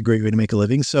seemed like a great way to make a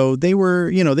living. So they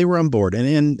were on board.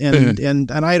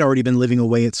 And I had already been living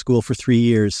away at school for 3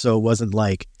 years, so it wasn't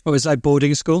like. Oh, was that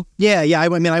boarding school? Yeah. I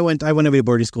went away to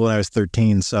boarding school when I was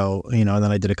 13. So and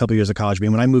then I did a couple years of college. I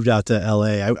mean, when I moved out to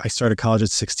LA, I started college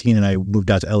at 16, and I moved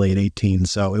out to LA at 18.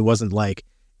 So it wasn't like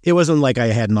I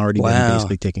hadn't already been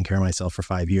basically taking care of myself for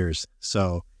 5 year.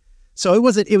 So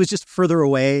it was just further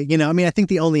away. I think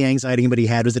the only anxiety anybody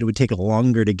had was that it would take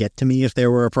longer to get to me if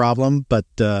there were a problem. But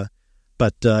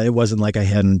it wasn't like I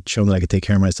hadn't shown that I could take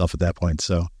care of myself at that point.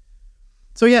 So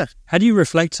yeah. How do you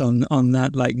reflect on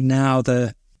that? Like now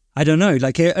I don't know,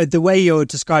 like the way you're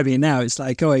describing it now, it's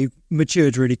like, I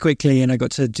matured really quickly and I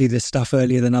got to do this stuff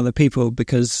earlier than other people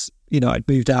because, I'd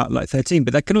moved out like 13,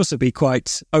 but that can also be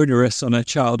quite onerous on a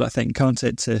child, I think, can't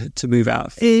it, to move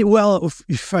out?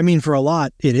 For a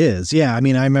lot, it is. Yeah. I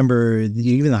remember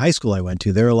even the high school I went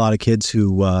to, there are a lot of kids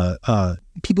who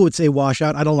people would say wash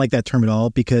out. I don't like that term at all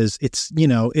because it's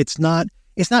not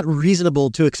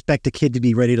reasonable to expect a kid to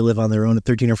be ready to live on their own at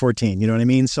 13 or 14. You know what I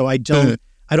mean? So I don't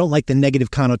like the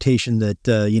negative connotation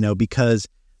that, because...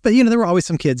 But, there were always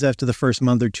some kids after the first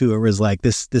month or two, it was like,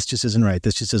 this just isn't right.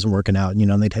 This just isn't working out.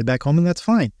 And they'd head back home and that's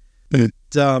fine. But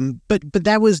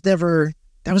that was never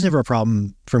a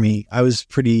problem for me. I was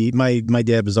my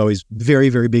dad was always very,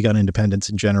 very big on independence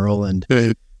in general and,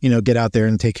 get out there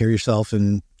and take care of yourself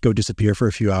and go disappear for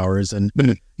a few hours. And,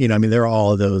 there are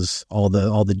all of those, all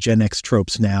the Gen X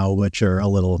tropes now, which are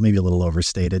maybe a little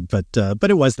overstated, but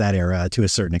it was that era to a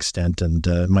certain extent. And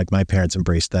my parents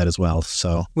embraced that as well.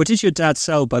 So what did your dad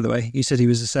sell, by the way? You said he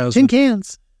was a salesman. Tin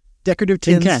cans, decorative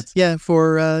tins. Tin cans. Yeah.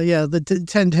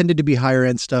 Tended to be higher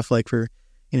end stuff like for,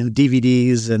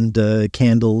 DVDs and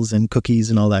candles and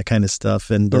cookies and all that kind of stuff.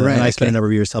 And I spent a number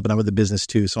of years helping out with the business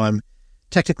too. So I'm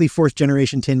technically fourth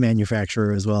generation tin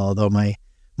manufacturer as well, although my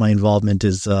involvement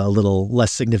is a little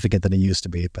less significant than it used to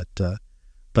be. But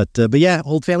yeah,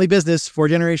 old family business, 4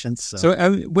 generations. So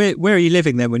where are you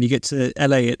living then when you get to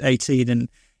LA at 18 and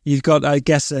you've got, I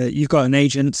guess, you've got an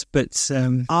agent, but...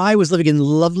 I was living in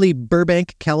lovely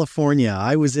Burbank, California.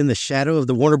 I was in the shadow of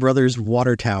the Warner Brothers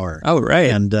water tower. Oh,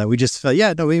 right. And we just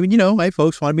felt, my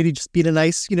folks wanted me to just be in a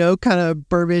nice, kind of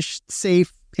burbish,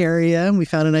 safe, area, and we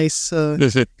found a nice,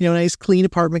 nice clean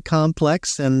apartment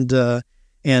complex. And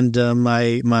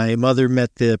my mother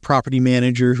met the property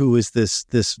manager, who was this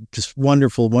just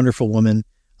wonderful, wonderful woman,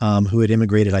 who had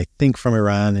immigrated, I think, from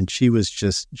Iran, and she was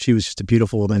just a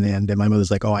beautiful woman. And my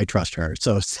mother's like, oh, I trust her.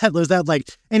 So was that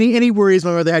like any worries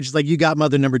my mother had? She's like, you got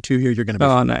mother number 2 here. You're going to be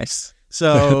fine. Nice.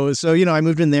 So I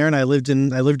moved in there, and I lived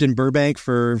in Burbank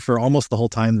for almost the whole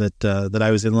time that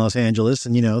I was in Los Angeles.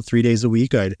 And 3 days a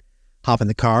week I'd hop in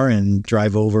the car and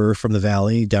drive over from the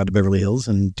Valley down to Beverly Hills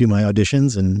and do my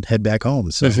auditions and head back home.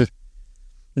 So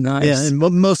nice. Yeah, and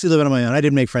mostly living on my own. I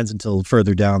didn't make friends until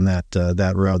further down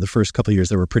that road. The first couple of years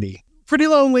they were pretty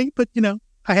lonely, but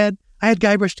I had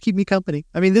Guybrush to keep me company.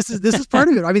 I mean, this is part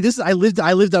of it. I mean,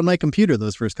 I lived on my computer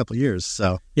those first couple of years.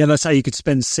 So yeah, that's how you could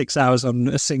spend 6 hours on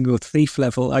a single Thief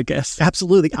level, I guess.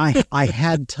 Absolutely. I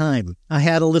had time. I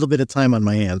had a little bit of time on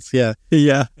my hands. Yeah.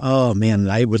 Yeah. Oh man,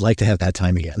 I would like to have that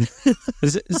time again.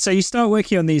 So you start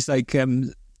working on these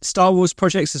Star Wars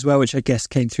projects as well, which I guess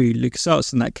came through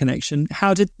LucasArts and that connection.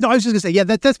 No, I was just gonna say, yeah,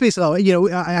 that's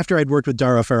basically, after I'd worked with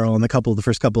Dara Farrell on the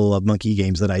first couple of Monkey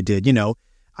games that I did,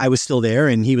 I was still there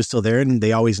and he was still there, and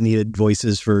they always needed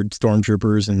voices for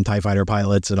stormtroopers and TIE fighter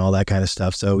pilots and all that kind of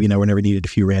stuff. So, whenever needed a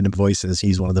few random voices,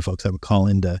 he's one of the folks I would call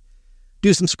in to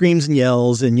do some screams and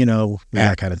yells and,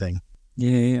 that kind of thing.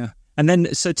 Yeah. And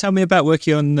then, so tell me about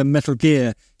working on the Metal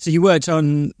Gear. So you worked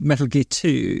on Metal Gear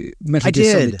 2, Metal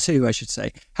Gear Solid 2, I should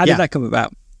say. How did that come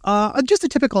about? Just a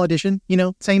typical audition,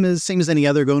 same as any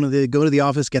other. Go to the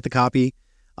office, get the copy.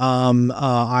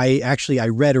 I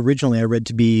read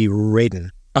to be Raiden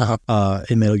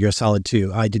in Metal Gear Solid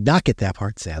 2. I did not get that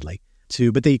part, sadly,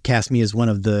 but they cast me as one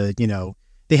of the,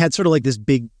 they had sort of like this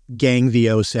big gang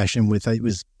VO session with, it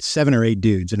was 7 or 8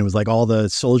 dudes, and it was like all the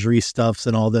soldiery stuffs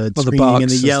and all the screaming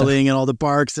and the yelling and all the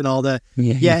barks and all the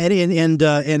and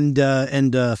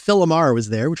Phil Lamar was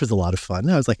there, which was a lot of fun.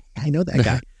 I was like, I know that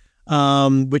guy.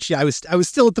 I was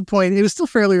still at the point, it was still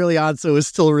fairly early on, so it was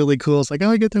still really cool. It's like,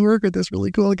 oh, I get to work with this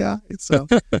really cool guy. So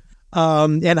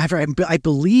and I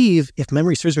believe, if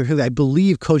memory serves me correctly, I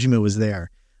believe Kojima was there.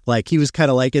 Like, he was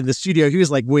kind of like in the studio, he was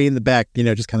like way in the back,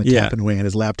 just kind of tapping away on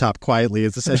his laptop quietly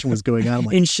as the session was going on.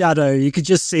 Like, in shadow, you could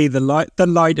just see the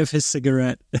light of his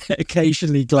cigarette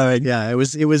occasionally glowing. Yeah, it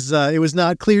was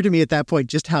not clear to me at that point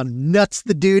just how nuts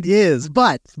the dude is,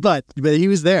 but he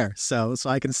was there. So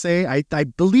I can say, I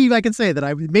believe I can say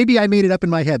that maybe I made it up in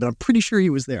my head, but I'm pretty sure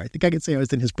he was there. I think I can say I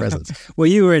was in his presence. Well,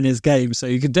 you were in his game, so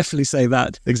you could definitely say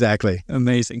that. Exactly.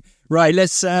 Amazing. Right,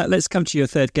 let's come to your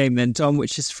third game then, Dom,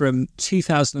 which is from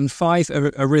 2005,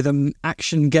 a rhythm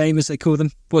action game, as they call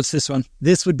them. What's this one?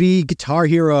 This would be Guitar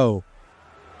Hero.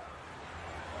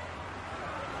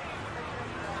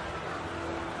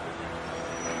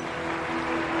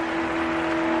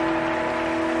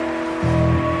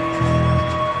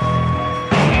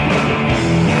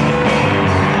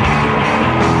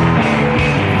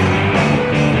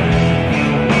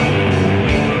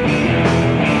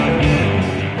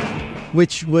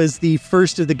 Which was the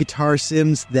first of the guitar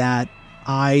sims that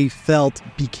I felt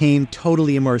became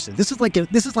totally immersive. This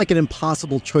is like an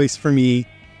impossible choice for me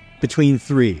between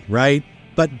 3, right?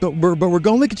 But we're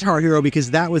going with Guitar Hero because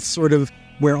that was sort of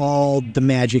where all the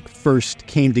magic first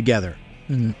came together.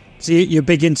 Mm-hmm. So you're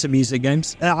big into music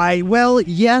games?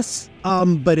 Yes,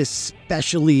 but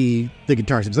especially the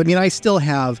guitar sims. I mean, I still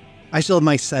have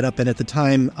my setup, and at the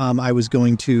time,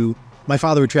 my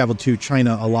father would travel to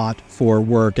China a lot for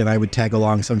work, and I would tag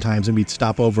along sometimes, and we'd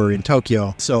stop over in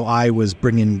Tokyo. So I was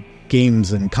bringing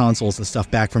games and consoles and stuff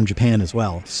back from Japan as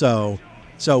well. So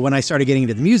when I started getting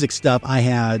into the music stuff, I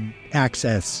had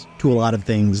access to a lot of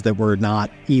things that were not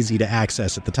easy to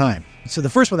access at the time. So the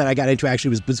first one that I got into actually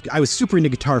was I was super into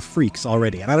Guitar Freaks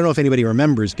already. And I don't know if anybody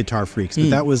remembers Guitar Freaks, but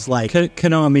that was like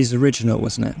Konami's original,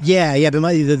 wasn't it? Yeah, but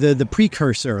the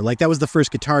precursor, like that was the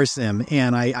first guitar sim,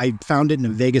 and I found it in a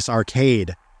Vegas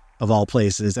arcade of all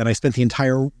places, and I spent the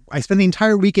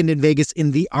entire weekend in Vegas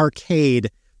in the arcade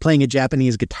playing a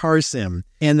Japanese guitar sim.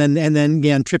 And then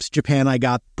on trips to Japan, I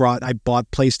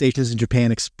bought PlayStations in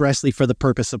Japan expressly for the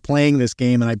purpose of playing this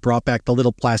game. And I brought back the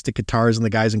little plastic guitars, and the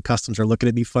guys in customs are looking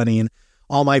at me funny. And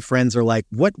all my friends are like,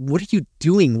 what are you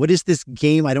doing? What is this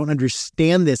game? I don't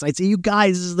understand this. I'd say, you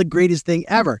guys, this is the greatest thing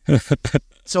ever.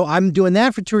 So I'm doing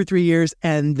that for 2 or 3 years,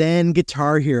 and then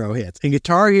Guitar Hero hits. And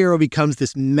Guitar Hero becomes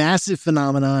this massive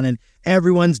phenomenon, and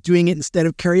everyone's doing it instead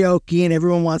of karaoke, and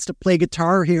everyone wants to play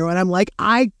Guitar Hero. And I'm like,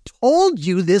 I told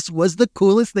you this was the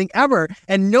coolest thing ever,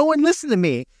 and no one listened to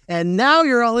me. And now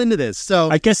you're all into this. So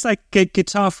I guess like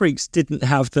Guitar Freaks didn't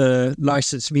have the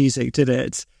licensed music, did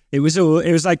it? It was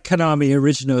like Konami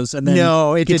originals, and then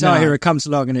Guitar Hero comes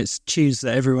along and it's tunes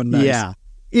that everyone knows.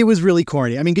 It was really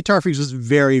corny. I mean, Guitar Freaks was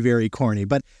very, very corny,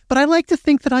 but I like to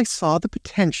think that I saw the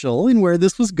potential in where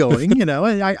this was going. You know,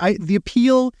 the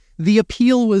appeal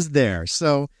was there.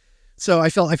 So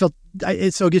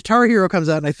Guitar Hero comes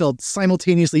out, and I felt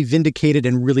simultaneously vindicated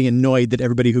and really annoyed that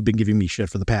everybody who'd been giving me shit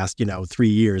for the past 3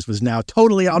 years was now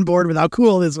totally on board with how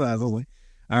cool this was. I was like,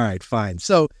 all right, fine.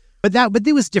 So, but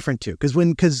it was different too,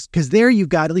 because there you've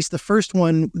got, at least the first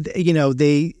one,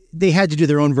 they had to do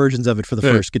their own versions of it for the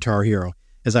first Guitar Hero,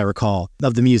 as I recall,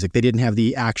 of the music. They didn't have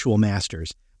the actual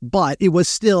masters, but it was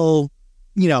still,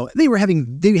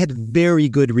 they had very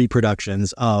good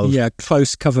reproductions of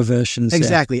close cover versions,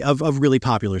 exactly, of really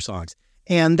popular songs.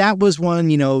 And that was one,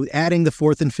 adding the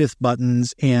fourth and fifth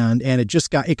buttons, and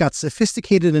it got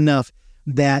sophisticated enough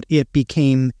that it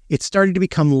started to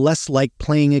become less like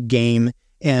playing a game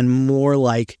and more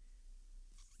like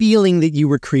feeling that you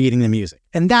were creating the music.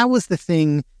 And that was the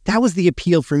thing, that was the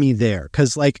appeal for me there.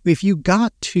 Because like, if you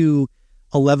got to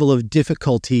a level of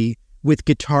difficulty with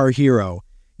Guitar Hero,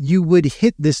 you would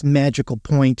hit this magical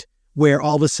point where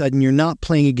all of a sudden you're not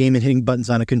playing a game and hitting buttons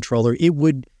on a controller. It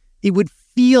would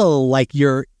feel like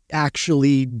you're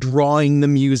actually drawing the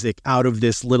music out of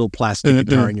this little plastic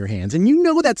guitar in your hands. And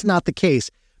that's not the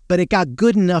case, but it got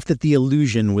good enough that the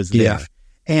illusion was there. Yeah.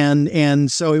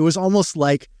 And so it was almost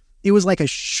like, it was like a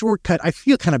shortcut. I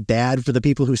feel kind of bad for the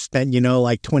people who spent,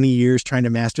 like 20 years trying to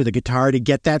master the guitar to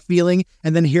get that feeling.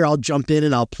 And then here I'll jump in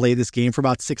and I'll play this game for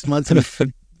about 6 months.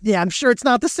 And yeah, I'm sure it's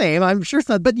not the same. I'm sure it's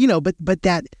not, but but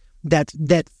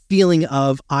that feeling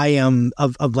of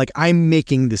I'm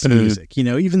making this music,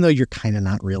 even though you're kind of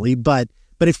not really, but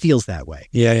it feels that way.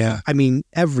 Yeah. I mean,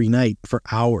 every night for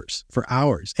hours.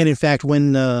 And in fact,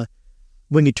 when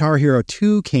Guitar Hero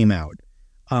 2 came out,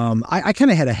 I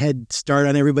kind of had a head start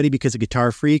on everybody because of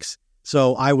Guitar Freaks.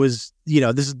 So I was,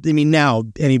 now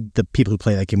the people who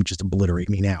play that game would just obliterate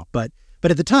me now. But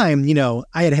at the time,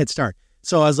 I had a head start.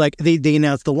 So I was like, they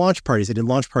announced the launch parties. They did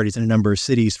launch parties in a number of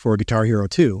cities for Guitar Hero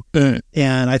 2.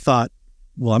 And I thought,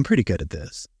 well, I'm pretty good at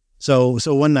this. So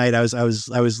one night I was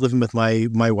living with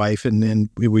my wife, and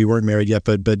we weren't married yet,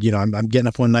 but I'm getting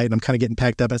up one night and I'm kind of getting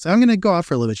packed up. I said, I'm going to go out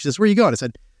for a little bit. She says, where are you going? I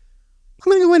said,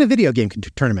 I'm going to go win a video game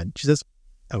tournament. She says,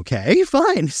 okay,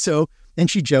 fine. So, and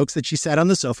she jokes that she sat on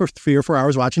the sofa for 3 or 4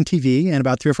 hours watching TV, and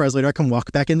about 3 or 4 hours later, I come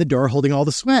walk back in the door holding all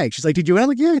the swag. She's like, "Did you win?" I'm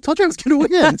like, "Yeah, I told you I was going to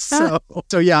win." So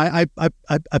yeah, I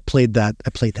played that.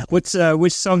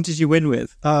 Which song did you win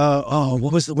with?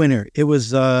 What was the winner? It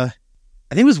was I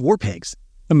think it was War Pigs.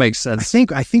 That makes sense.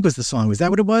 I think was the song. Was that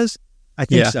what it was? I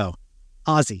think so.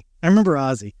 Ozzy. I remember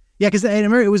Ozzy. Yeah, because I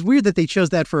remember it was weird that they chose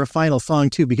that for a final song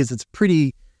too, because it's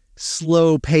pretty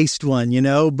slow paced one,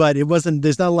 but it wasn't,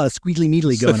 there's not a lot of squeedly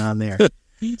needly going on there.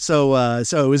 So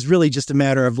it was really just a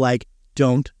matter of like,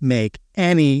 don't make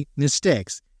any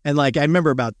mistakes. And like, I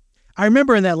remember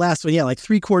in that last one, like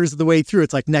 3/4 of the way through,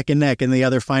 it's like neck and neck, and the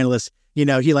other finalist,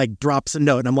 he like drops a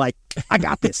note, and I'm like, I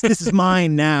got this. This is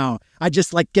mine now. I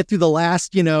just like get through the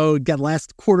last, got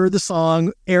last quarter of the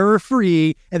song error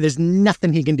free, and there's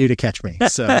nothing he can do to catch me.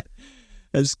 So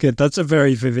that's good. That's a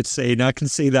very vivid scene. I can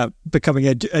see that becoming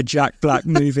a Jack Black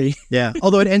movie. Yeah.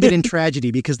 Although it ended in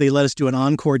tragedy because they let us do an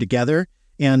encore together.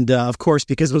 And of course,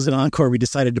 because it was an encore, we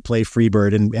decided to play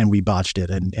Freebird, and we botched it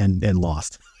and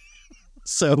lost.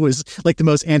 So it was like the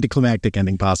most anticlimactic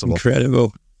ending possible.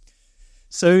 Incredible.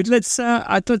 So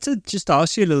I'd like to just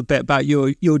ask you a little bit about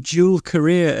your dual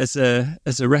career as a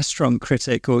restaurant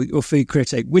critic or food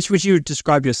critic. Which would you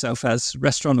describe yourself as,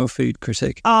 restaurant or food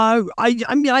critic?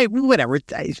 Whatever.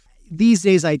 These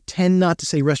days, I tend not to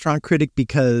say restaurant critic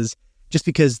because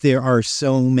there are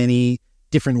so many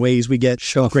different ways we get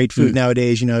great food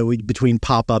nowadays. Between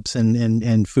pop-ups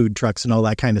and food trucks and all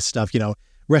that kind of stuff.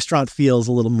 Restaurant feels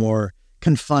a little more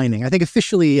confining. I think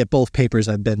officially at both papers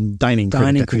I've been dining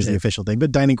critic is the official thing,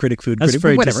 but dining critic, food critic,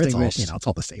 whatever. It's all it's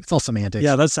all the same. It's all semantics.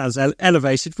 Yeah, that sounds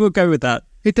elevated. We'll go with that.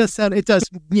 It does.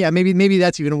 Yeah, maybe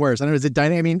that's even worse. I don't know. Is it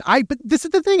dining? I mean, but this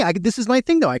is the thing. This is my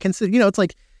thing though. I consider, it's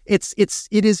like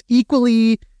it is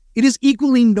equally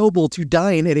noble to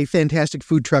dine at a fantastic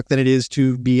food truck than it is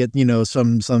to be at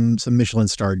some Michelin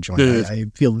starred joint. I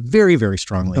feel very, very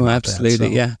strongly. Oh, absolutely.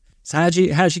 That, yeah. So how'd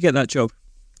you get that job?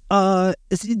 By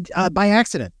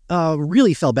accident.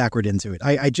 Really fell backward into it.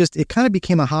 It kind of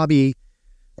became a hobby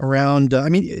around.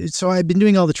 So I've been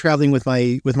doing all the traveling with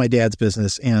my dad's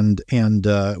business, and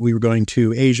we were going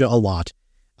to Asia a lot,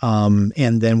 and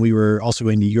then we were also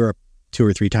going to Europe 2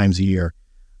 or 3 times a year,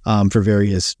 for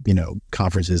various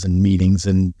conferences and meetings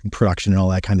and production and all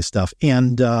that kind of stuff.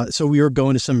 And so we were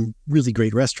going to some really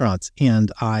great restaurants,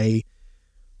 and I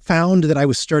found that I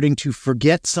was starting to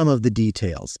forget some of the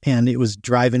details, and it was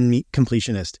driving me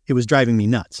completionist. It was driving me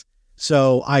nuts.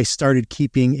 So I started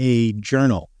keeping a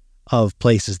journal of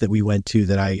places that we went to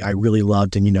that I really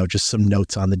loved, and, just some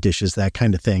notes on the dishes, that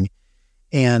kind of thing.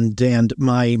 And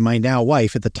my now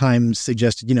wife at the time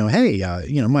suggested, hey,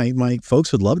 my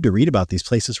folks would love to read about these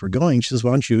places we're going. She says, why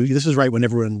don't you, this is right when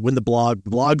the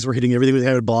blogs were hitting, everything was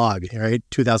had a blog, right?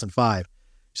 2005.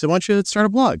 She said, why don't you start a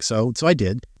blog? So I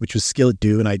did, which was skill at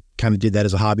do. And I kind of did that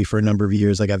as a hobby for a number of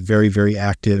years. I got very, very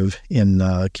active in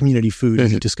community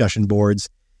food discussion boards,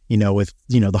 with,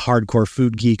 the hardcore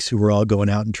food geeks who were all going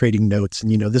out and trading notes.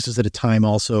 And, this is at a time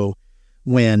also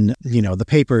when, the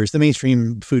papers, the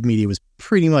mainstream food media was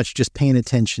pretty much just paying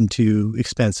attention to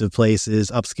expensive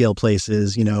places, upscale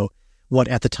places, what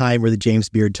at the time were the James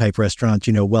Beard type restaurants,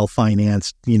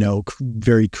 well-financed,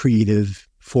 very creative,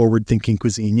 forward-thinking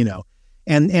cuisine,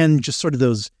 and just sort of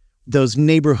those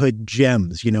neighborhood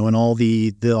gems, and all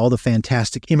the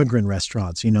fantastic immigrant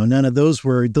restaurants, none of those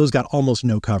got almost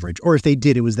no coverage. Or if they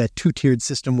did, it was that two-tiered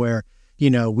system where,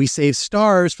 we save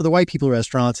stars for the white people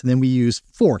restaurants, and then we use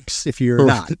forks if you're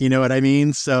not, you know what I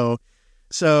mean? So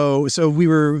I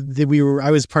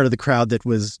was part of the crowd that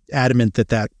was adamant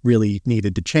that really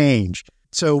needed to change.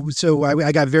 So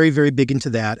I got very, very big into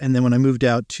that. And then when I moved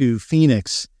out to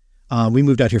Phoenix, we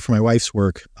moved out here for my wife's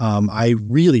work. I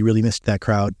really, really missed that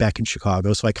crowd back in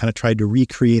Chicago. So I kind of tried to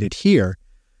recreate it here.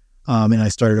 And I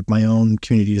started up my own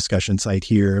community discussion site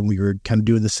here, and we were kind of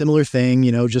doing the similar thing,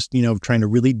 trying to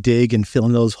really dig and fill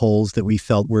in those holes that we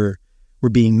felt were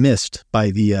being missed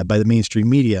by the mainstream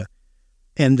media.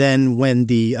 And then when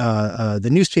the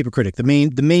newspaper critic, the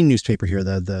main newspaper here,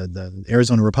 the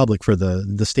Arizona Republic for the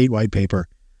statewide paper,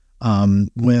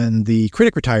 when the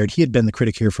critic retired, he had been the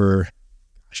critic here for,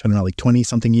 I don't know, like 20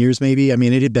 something years, maybe. I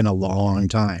mean, it had been a long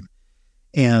time.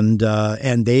 And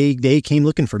they came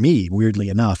looking for me, weirdly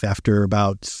enough. After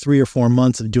about 3 or 4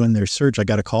 months of doing their search, I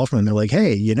got a call from them. They're like,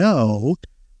 hey,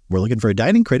 we're looking for a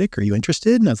dining critic. Are you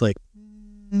interested? And I was like,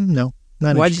 no,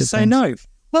 not interested. Why did you say no?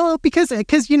 Well, because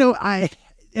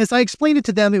as I explained it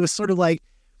to them, it was sort of like,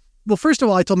 well, first of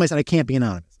all, I told them, I said, I can't be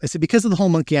anonymous. I said, because of the whole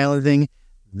Monkey Island thing,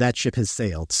 that ship has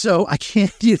sailed. So I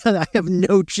can't, I have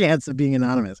no chance of being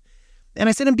anonymous. And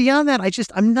I said, and beyond that,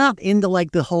 I'm not into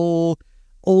like the whole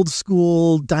old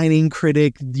school dining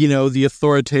critic, the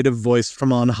authoritative voice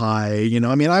from on high.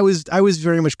 I mean, I was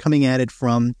very much coming at it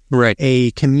from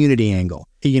a community angle.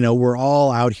 We're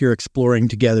all out here exploring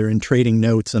together and trading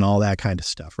notes and all that kind of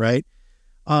stuff, right?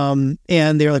 And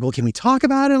they're like, well, can we talk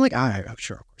about it? I'm like,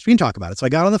 sure, of course, we can talk about it. So I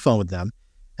got on the phone with them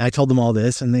and I told them all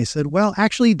this, and they said, well,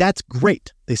 actually, that's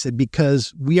great. They said,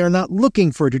 because we are not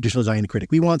looking for a traditional dining critic.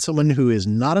 We want someone who is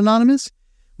not anonymous.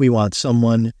 We want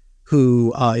someone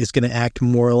who is going to act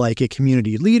more like a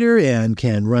community leader and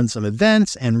can run some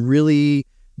events and really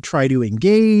try to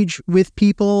engage with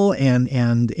people and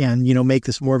make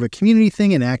this more of a community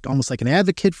thing and act almost like an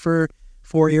advocate for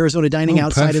Arizona dining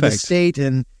outside of the state.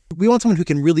 And we want someone who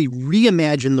can really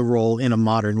reimagine the role in a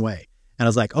modern way. And I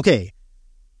was like, okay,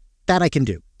 that I can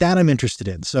do. That I'm interested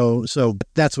in. So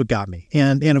that's what got me.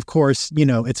 And of course,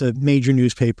 it's a major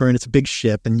newspaper and it's a big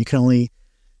ship, and you can only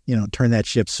turn that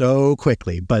ship so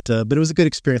quickly. But it was a good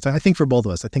experience, I think, for both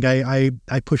of us. I think I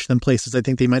pushed them places I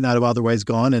think they might not have otherwise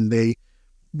gone, and they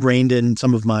reined in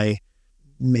some of my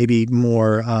maybe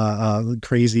more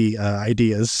crazy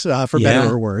ideas for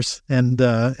better or worse. And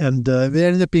it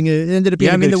ended up being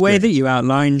I mean, the way that you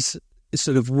outlined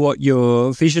sort of what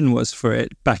your vision was for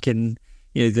it back in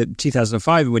the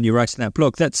 2005 when you're writing that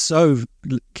blog, that's so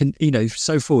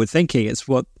so forward thinking. It's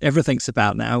what everything's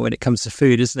about now when it comes to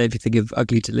food, isn't it? If you think of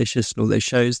Ugly Delicious and all those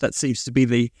shows, that seems to be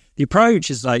the approach.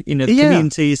 Is like the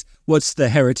communities, what's the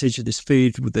heritage of this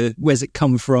food, where's it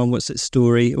come from, what's its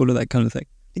story, all of that kind of thing.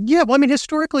 Yeah, well, I mean,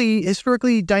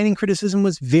 historically, dining criticism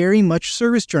was very much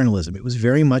service journalism. It was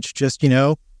very much just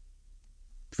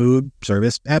food,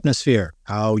 service, atmosphere.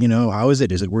 How is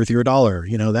it? Is it worth your dollar?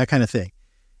 That kind of thing.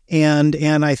 And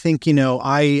I think,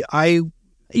 I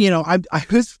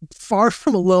was far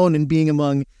from alone in being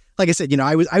among, like I said,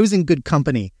 I was in good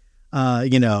company,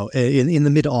 in the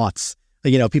mid-aughts,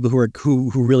 people who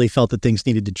really felt that things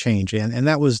needed to change. And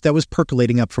that was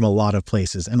percolating up from a lot of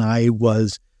places. And I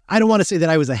don't want to say that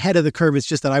I was ahead of the curve. It's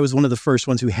just that I was one of the first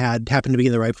ones who happened to be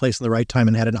in the right place in the right time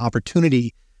and had an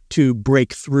opportunity to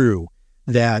break through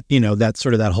that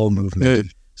whole movement.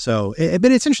 Good. So,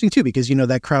 but it's interesting too, because,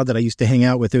 that crowd that I used to hang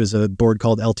out with, there was a board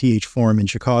called LTH Forum in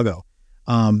Chicago.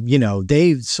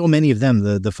 So many of them,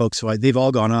 the folks who they've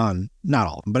all gone on, not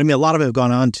all of them, but I mean, a lot of them have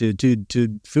gone on to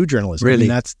food journalism. Really? I mean,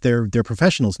 that's they're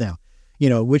professionals now,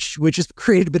 which has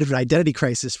created a bit of an identity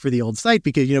crisis for the old site,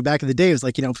 because, back in the day, it was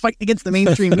like, fight against the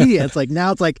mainstream media. It's like,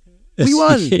 now it's like, we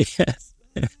won. Yes.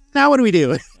 Now what do we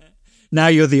do? Now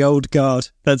you're the old guard.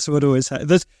 That's what always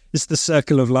happens. It's the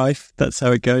circle of life. That's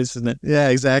how it goes, isn't it? Yeah,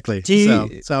 exactly.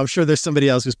 So I'm sure there's somebody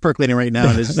else who's percolating right now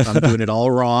and is I'm doing it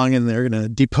all wrong, and they're going to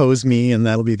depose me, and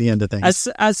that'll be the end of things.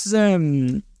 As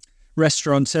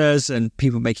restaurateurs and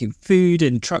people making food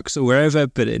in trucks or wherever,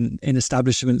 but in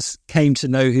establishments, came to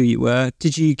know who you were,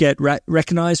 did you get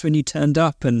recognized when you turned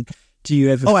up? And do you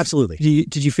ever? Oh, absolutely.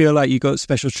 Did you feel like you got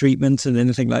special treatment and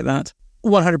anything like that?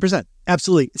 100%.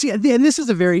 Absolutely. See, and this is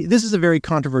a very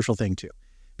controversial thing too,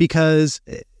 because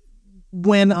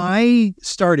when I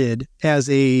started as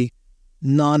a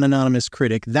non-anonymous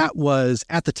critic, at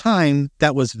the time,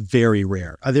 that was very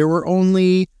rare. There were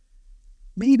only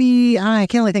maybe, I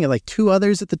can only think of like 2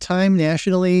 others at the time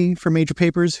nationally for major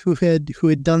papers who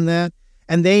had done that.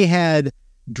 And they had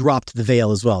dropped the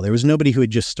veil as well. There was nobody who had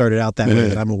just started out that way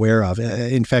that I'm aware of.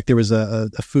 In fact, there was a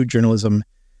food journalism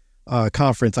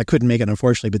conference. I couldn't make it,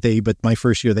 unfortunately, but my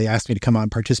first year they asked me to come out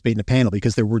and participate in a panel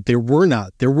because there were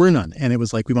none. And it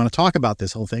was like, we want to talk about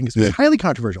this whole thing because it was highly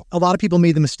controversial. A lot of people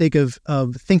made the mistake of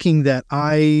thinking that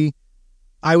I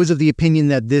was of the opinion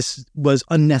that this was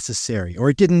unnecessary or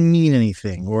it didn't mean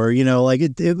anything, or, like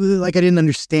it like I didn't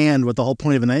understand what the whole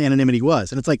point of anonymity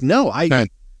was. And it's like, no, I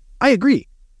agree.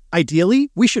 Ideally,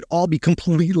 we should all be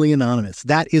completely anonymous.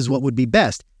 That is what would be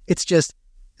best. It's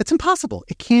impossible.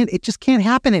 It just can't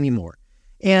happen anymore.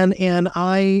 And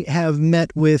I have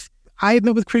met with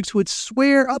critics who would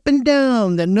swear up and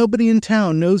down that nobody in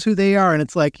town knows who they are. And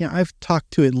it's like, I've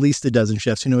talked to at least a dozen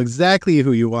chefs who know exactly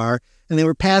who you are. And they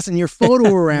were passing your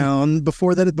photo around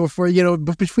before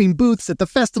between booths at the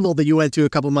festival that you went to a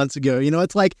couple months ago.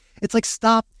 It's like,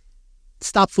 stop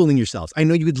fooling yourselves. I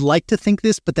know you would like to think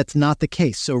this, but that's not the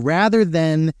case. So rather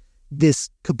than this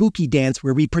kabuki dance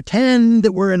where we pretend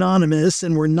that we're anonymous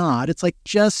and we're not, it's like,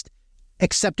 just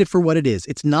accept it for what it is.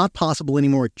 It's not possible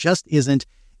anymore. It just isn't.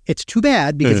 It's too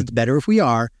bad because it's better if we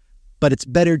are, but it's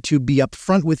better to be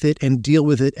upfront with it and deal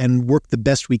with it and work the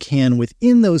best we can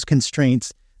within those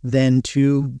constraints than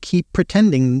to keep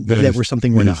pretending that we're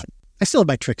something we're not. I still have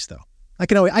my tricks, though. I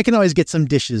can always get some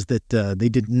dishes that they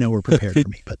didn't know were prepared for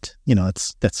me, but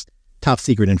that's top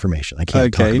secret information. I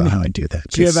can't talk about how I do that.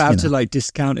 Do you ever have to like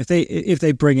discount if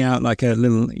they bring out like a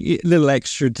little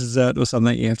extra dessert or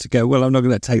something? You have to go, well, I'm not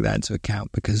going to take that into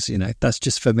account because that's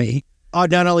just for me. Oh,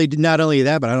 not only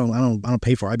that, but I don't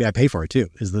pay for it. I mean, I pay for it too.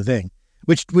 Is the thing,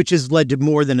 which has led to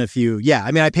more than a few. Yeah,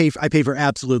 I mean, I pay for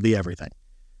absolutely everything.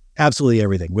 Absolutely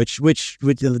everything. Which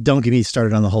don't get me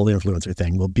started on the whole influencer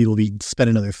thing. We'll be spend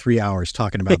another 3 hours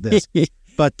talking about this.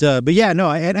 But yeah,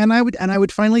 no. And I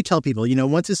would finally tell people,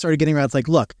 once it started getting around, it's like,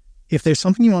 look, if there's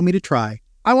something you want me to try,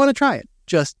 I want to try it.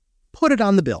 Just put it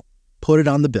on the bill. Put it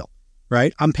on the bill,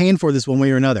 right? I'm paying for this one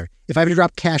way or another. If I have to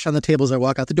drop cash on the table as I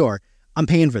walk out the door, I'm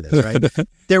paying for this, right?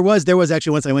 There was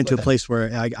actually once I went to a place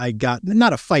where I got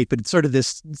not a fight, but it's sort of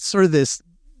this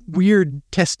weird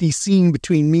testy scene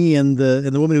between me and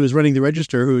the woman who was running the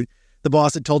register, who the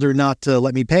boss had told her not to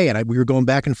let me pay, and we were going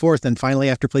back and forth. And finally,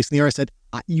 after placing the order, I said,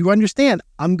 "You understand?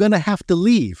 I'm gonna have to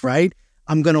leave, right?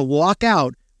 I'm gonna walk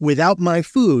out without my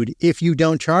food if you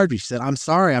don't charge me." She said, "I'm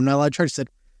sorry, I'm not allowed to charge." She said,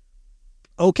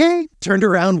 "Okay." Turned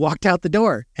around, walked out the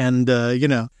door, and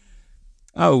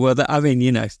Oh well,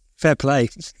 fair play.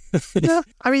 Yeah,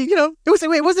 I mean, it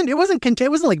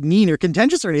wasn't like mean or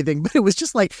contentious or anything, but it was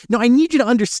just like, no, I need you to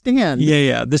understand.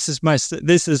 Yeah. This is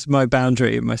my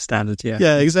boundary, my standard. Yeah.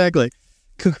 Yeah, exactly.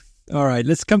 Cool. All right,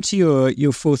 let's come to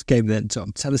your fourth game then,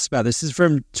 Tom. Tell us about this. This is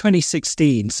from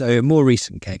 2016, so a more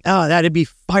recent game. Oh, that'd be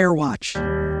Firewatch.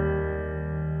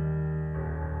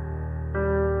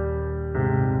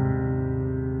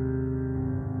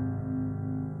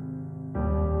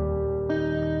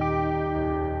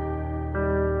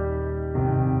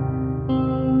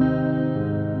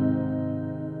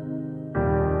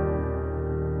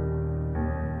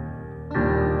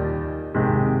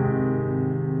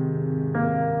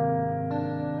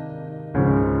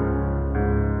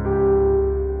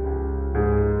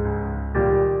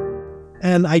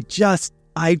 And I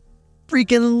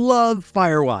freaking love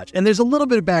Firewatch. And there's a little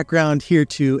bit of background here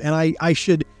too. And I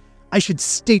should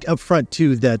state up front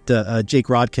too that Jake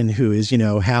Rodkin, who is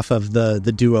half of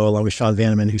the duo along with Sean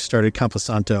Vanneman, who started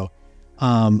Camposanto,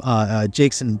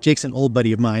 Jake's an old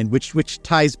buddy of mine, which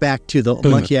ties back to the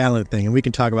Monkey Island thing, and we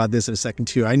can talk about this in a second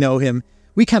too. I know him.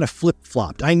 We kind of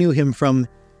flip-flopped. I knew him from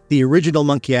the original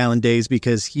Monkey Island days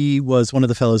because he was one of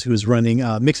the fellows who was running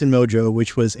Mix and Mojo,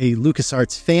 which was a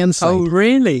LucasArts fan site. Oh,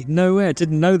 really? No way. I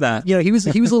didn't know that. He was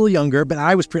a little younger, but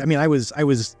I was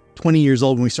 20 years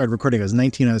old when we started recording. I was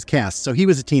 19 when I was cast, so he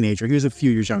was a teenager. He was a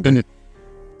few years younger.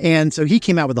 And so he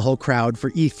came out with the whole crowd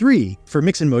for E3, for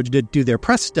Mix and Mojo to do their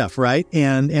press stuff, right?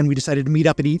 And we decided to meet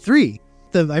up at E3.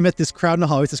 I met this crowd in the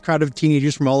hallways, this crowd of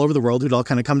teenagers from all over the world who'd all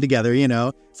kind of come together,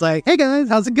 It's like, hey guys,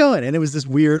 how's it going? And it was this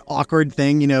weird, awkward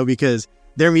thing, because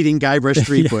they're meeting Guybrush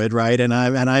Threepwood, right? And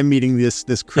I'm meeting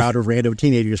this crowd of random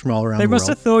teenagers from all around the world. They must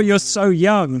have thought you're so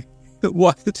young.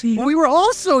 What? Well, we were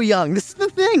all so young. This is the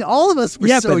thing. All of us were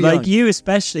so young. Yeah, but you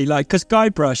especially, because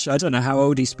Guybrush, I don't know how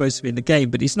old he's supposed to be in the game,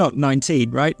 but he's not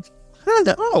 19, right? I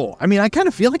don't know. I mean, I kind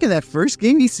of feel like in that first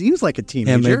game, he seems like a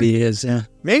teenager. Yeah, maybe he is, yeah.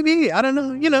 Maybe. I don't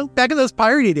know. Back in those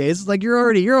piratey days, it's like you're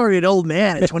already an old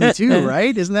man at 22,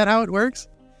 right? Isn't that how it works?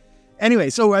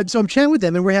 Anyway, so I'm chatting with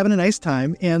them, and we're having a nice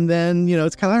time. And then,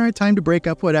 it's kind of, all right, time to break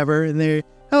up, whatever. And they're,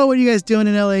 oh, what are you guys doing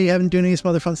in LA? You haven't done any some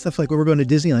other fun stuff? Like, well, we're going to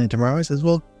Disneyland tomorrow. I says,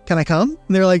 well, can I come?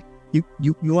 And they're like, you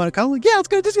want to come? I'm like, yeah, let's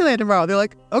go to Disneyland tomorrow. They're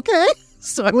like, okay.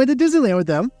 So I went to Disneyland with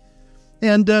them.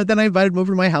 And then I invited them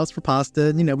over to my house for pasta.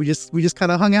 And, we just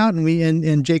kind of hung out,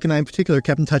 and Jake and I in particular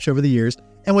kept in touch over the years.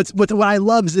 And what I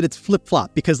love is that it's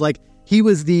flip-flop, because like he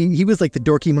was like the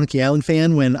dorky Monkey Island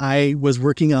fan when I was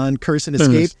working on Curse and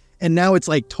Escape. And now it's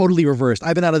like totally reversed.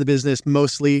 I've been out of the business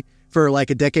mostly for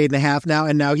like a decade and a half now.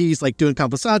 And now he's like doing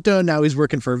Composato. Now he's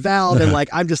working for Valve. And like,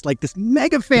 I'm just like this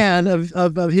mega fan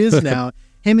of his now.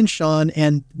 Him and Sean,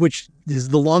 and which is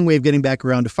the long way of getting back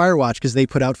around to Firewatch, because they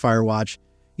put out Firewatch,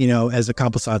 as a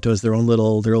Composato, as their own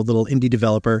little indie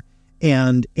developer.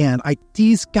 And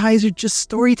these guys are just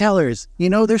storytellers.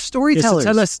 They're storytellers.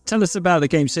 Yeah, so tell us about the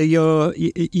game. So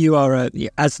you are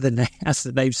as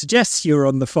the name suggests, you're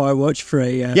on the Firewatch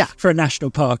for a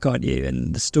national park, aren't you?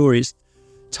 And the story's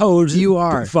told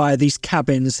via these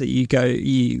cabins that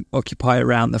you occupy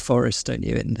around the forest, don't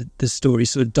you? And the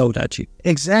story's sort of doled at you.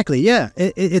 Exactly. Yeah.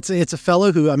 It's a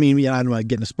fellow who, I don't want to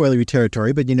get into spoilery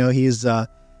territory, but he's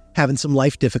having some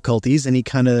life difficulties, and he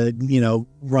kind of,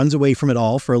 runs away from it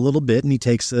all for a little bit, and he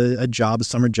takes a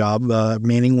summer job,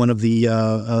 manning one of the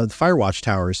Firewatch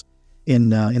towers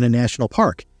in a national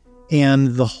park.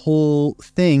 And the whole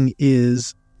thing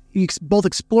is both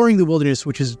exploring the wilderness,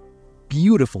 which is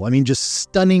beautiful. Just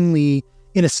stunningly,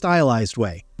 in a stylized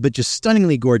way, but just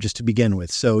stunningly gorgeous to begin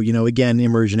with. So, again,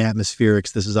 immersion,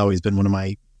 atmospherics, this has always been one of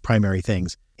my primary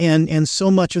things. And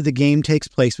so much of the game takes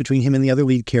place between him and the other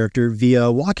lead character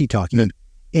via walkie-talkie.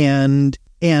 And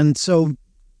so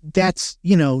that's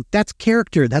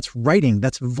character, that's writing,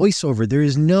 that's voiceover.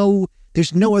 There's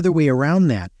no other way around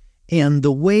that. And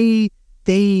the way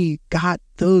they got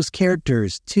those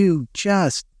characters to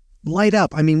just light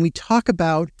up. We talk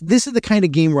about, this is the kind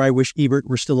of game where I wish Ebert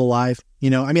were still alive.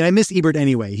 I miss Ebert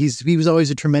anyway. He was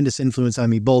always a tremendous influence on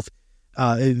me, both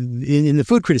in the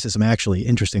food criticism, actually,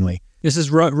 interestingly. This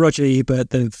is Roger Ebert,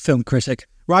 the film critic.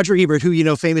 Roger Ebert,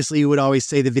 who, famously would always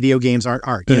say the video games aren't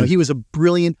art. He was a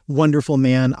brilliant, wonderful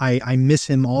man. I miss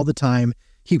him all the time.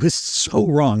 He was so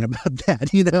wrong about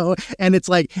that, And it's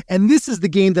like, and this is the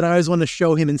game that I always want to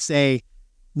show him and say,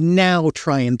 now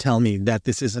try and tell me that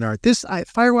this isn't art.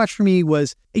 Firewatch for me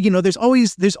was, there's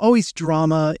always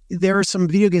drama. There are some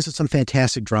video games with some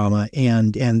fantastic drama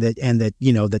and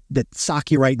that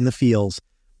sock you right in the feels.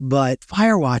 But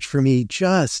Firewatch for me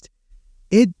just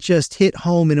hit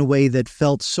home in a way that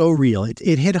felt so real. It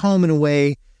hit home in a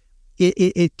way,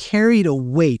 it carried a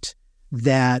weight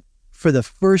that for the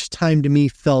first time to me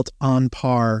felt on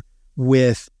par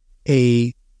with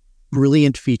a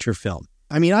brilliant feature film.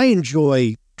 I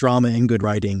enjoy drama and good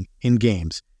writing in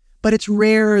games, but it's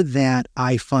rare that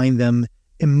I find them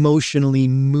emotionally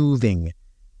moving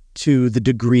to the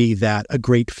degree that a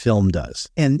great film does.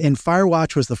 And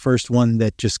Firewatch was the first one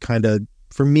that just kind of,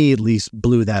 for me at least,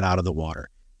 blew that out of the water.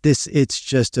 It's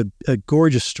just a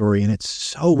gorgeous story, and it's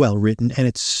so well written, and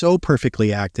it's so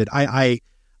perfectly acted. I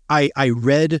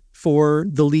read for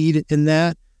the lead in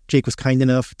that. Jake was kind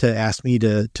enough to ask me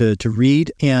to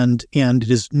read, and it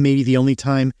is maybe the only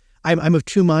time. I'm of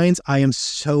two minds. I am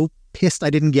so pissed I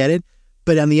didn't get it,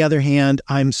 but on the other hand,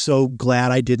 I'm so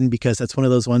glad I didn't, because that's one of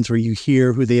those ones where you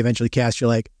hear who they eventually cast, you're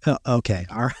like, oh, okay,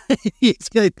 all right,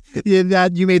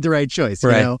 that you made the right choice,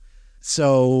 right.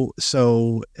 So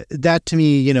that to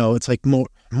me, it's like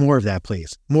more of that,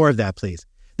 please, more of that, please.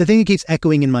 The thing that keeps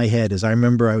echoing in my head is I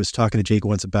remember I was talking to Jake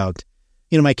once about,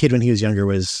 my kid when he was younger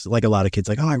was like a lot of kids,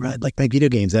 like, oh, I really like video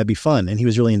games, that'd be fun, and he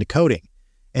was really into coding.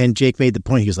 And Jake made the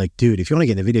point, he was like, dude, if you want to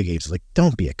get into video games, it's like,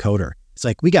 don't be a coder. It's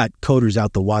like, we got coders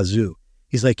out the wazoo.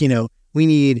 He's like, we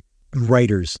need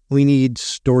writers, we need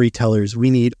storytellers, we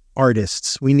need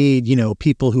artists, we need,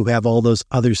 people who have all those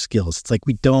other skills. It's like,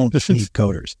 we don't need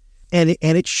coders. And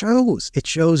it shows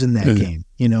in that game,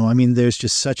 there's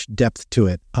just such depth to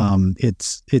it.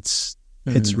 It's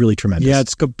It's really tremendous. Yeah,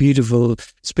 it's got beautiful.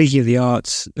 Speaking of the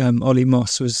arts, Ollie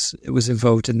Moss was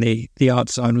involved in the art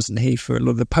design, wasn't he, for a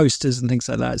lot of the posters and things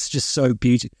like that. It's just so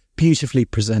beautifully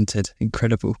presented.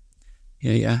 Incredible.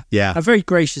 Yeah. I'm very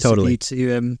gracious of you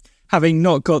to having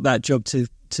not got that job to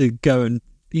go and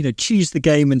choose the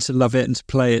game and to love it and to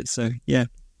play it. So yeah.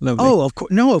 Lovely. Oh, of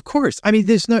course. No, of course. I mean,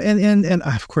 there's no, and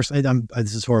of course,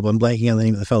 this is horrible. I'm blanking on the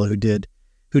name of the fellow who did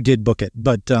book it,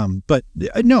 but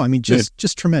no, I mean,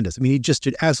 just tremendous. I mean, he just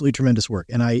did absolutely tremendous work,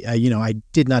 and I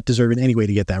did not deserve in any way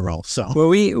to get that role. So, well,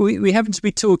 we happen to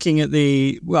be talking at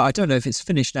I don't know if it's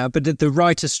finished now, but the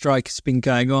writer's strike has been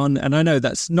going on, and I know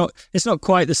it's not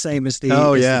quite the same as the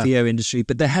VO industry,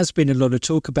 but there has been a lot of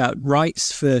talk about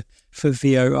rights for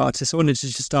VO artists. I wanted to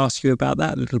just ask you about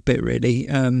that a little bit, really.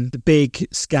 The big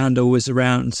scandal was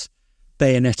around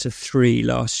Bayonetta 3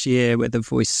 last year, where the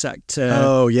voice actor,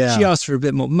 she asked for a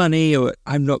bit more money, or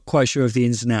I'm not quite sure of the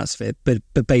ins and outs of it,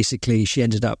 but basically she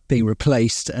ended up being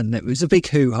replaced, and it was a big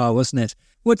hoo-ha, wasn't it?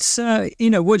 What's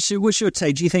your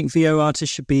take? Do you think VO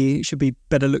artists should be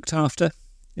better looked after?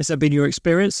 Has that been your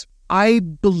experience? I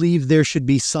believe there should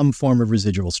be some form of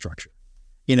residual structure.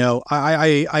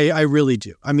 I really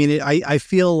do. I mean, I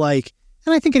feel like,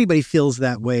 and I think anybody feels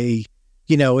that way.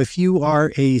 If you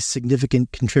are a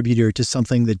significant contributor to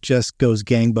something that just goes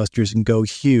gangbusters and go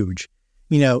huge,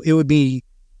 it would be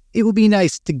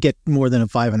nice to get more than a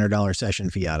 $500 session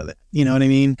fee out of it. You know what I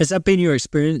mean? Has that been your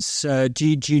experience? Do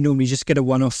you normally just get a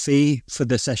one-off fee for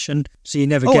the session, so you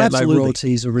never get absolutely. like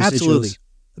royalties or residuals? Absolutely.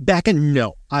 Back end,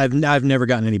 no. I've never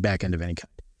gotten any back end of any kind.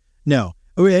 No.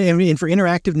 And for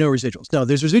interactive, no residuals. No,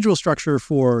 there's residual structure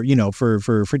for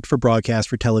broadcast,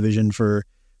 for television, for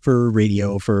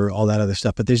radio, for all that other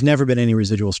stuff. But there's never been any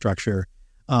residual structure,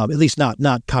 at least not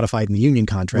codified in the union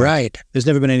contract. Right. There's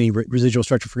never been any residual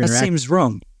structure for interactive. That seems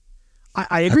wrong.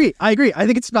 I agree. I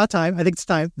think it's about time. I think it's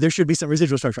time. There should be some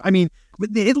residual structure. I mean,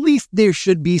 at least there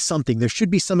should be something. There should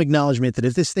be some acknowledgement that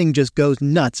if this thing just goes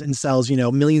nuts and sells,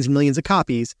 millions and millions of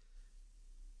copies,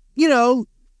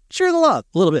 share the love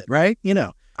a little bit, right?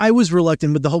 I was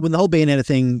reluctant when the whole Bayonetta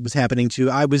thing was happening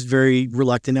too. I was very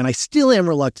reluctant, and I still am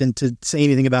reluctant to say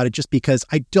anything about it, just because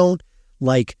I don't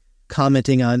like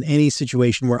commenting on any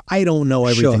situation where I don't know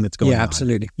everything that's going on. Yeah,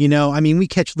 absolutely. I mean, we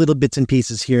catch little bits and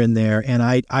pieces here and there, and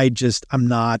I'm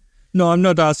not. No, I'm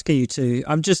not asking you to.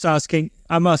 I'm asking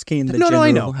in the general,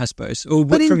 I know. I suppose, or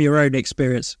from your own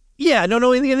experience. Yeah,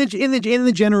 no. In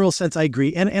the general sense, I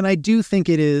agree, and I do think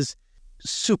it is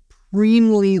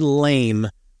supremely lame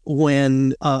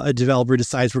when a developer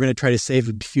decides we're going to try to save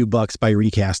a few bucks by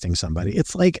recasting somebody.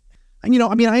 It's like, I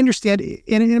understand, and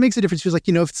it makes a difference. It's like,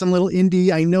 if it's some little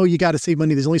indie, I know you got to save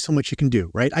money. There's only so much you can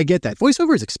do, right? I get that.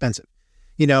 Voiceover is expensive.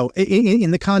 In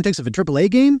the context of a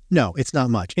AAA game, no, it's not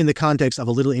much. In the context of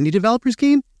a little indie developer's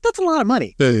game, that's a lot of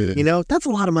money. That's a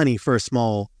lot of money for a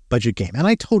small budget game, and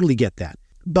I totally get that.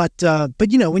 But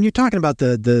when you're talking about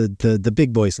the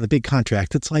big boys and the big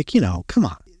contract, it's like, come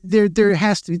on. There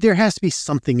has to be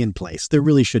something in place. There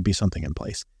really should be something in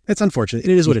place. It's unfortunate.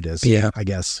 It is what it is. Yeah. I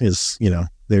guess there's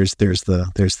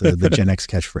the Gen X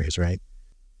catchphrase, right?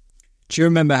 Do you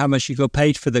remember how much you got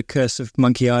paid for the Curse of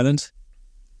Monkey Island?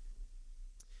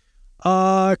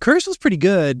 Curse was pretty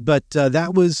good, but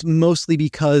that was mostly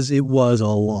because it was a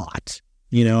lot.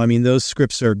 Those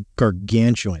scripts are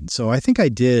gargantuan. So I think I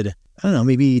did, I don't know,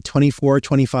 maybe 24,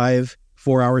 25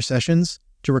 4-hour sessions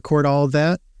to record all of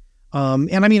that.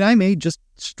 And I mean, I made just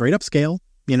straight up scale.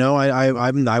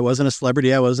 I wasn't a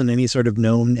celebrity. I wasn't any sort of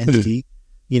known entity.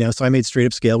 So I made straight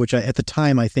up scale, which at the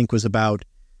time I think was about,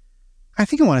 I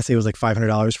want to say it was like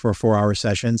 $500 for a 4-hour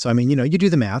session. So I mean, you do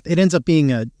the math. It ends up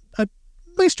being a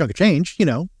nice chunk of change,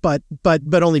 but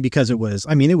only because it was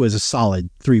a solid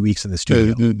 3 weeks in the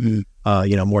studio.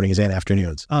 Mornings and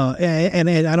afternoons. And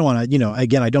I don't want to,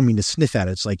 again, I don't mean to sniff at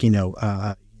it. It's like,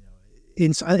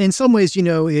 in some ways,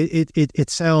 it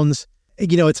sounds,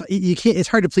 it's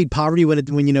hard to plead poverty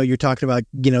when you're talking about,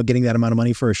 getting that amount of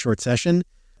money for a short session.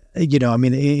 I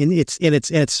mean,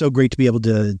 it's so great to be able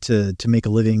to make a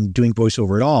living doing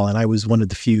voiceover at all. And I was one of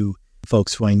the few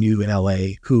folks who I knew in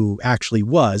LA who actually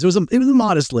was. It was a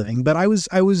modest living, but I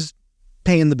was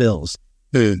paying the bills.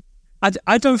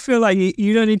 I don't feel like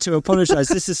you don't need to apologize.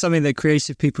 This is something that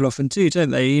creative people often do,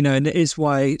 don't they? And it is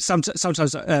why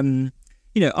sometimes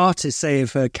artists say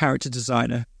if a character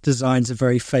designer designs a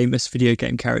very famous video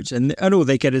game character and all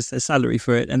they get is their salary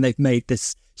for it, and they've made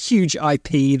this huge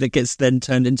IP that gets then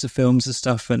turned into films and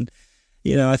stuff. And,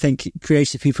 I think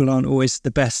creative people aren't always the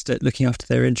best at looking after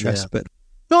their interests. Yeah. But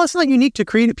well, it's not unique to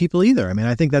creative people either. I mean,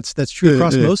 I think that's true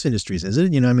across most industries,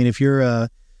 isn't it? I mean, if you're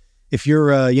if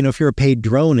you're a paid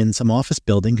drone in some office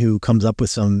building who comes up with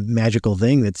some magical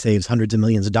thing that saves hundreds of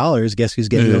millions of dollars, guess who's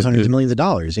getting those hundreds of millions of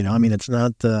dollars? I mean, it's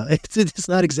not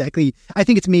exactly. I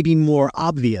think it's maybe more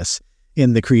obvious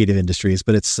in the creative industries,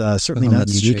 but it's certainly not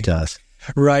unique to us.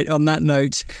 Right. On that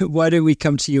note, why don't we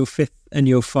come to your fifth and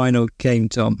your final game,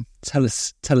 Tom? Tell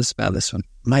us about this one.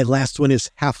 My last one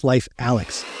is Half-Life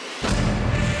Alyx.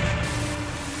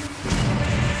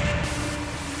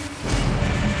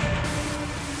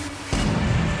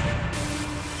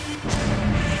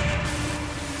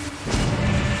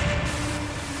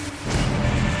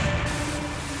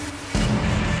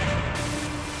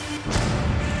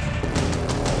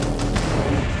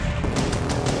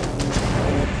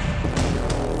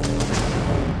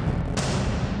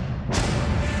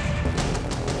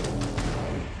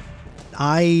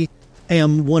 I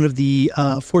am one of the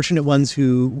fortunate ones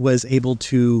who was able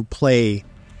to play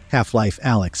Half-Life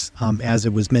Alyx as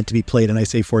it was meant to be played. And I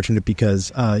say fortunate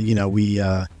because,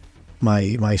 my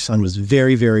son was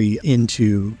very, very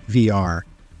into VR,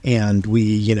 and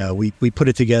we put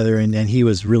it together, and he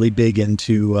was really big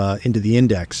into the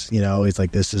Index. It's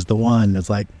like, this is the one.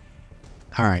 It's like,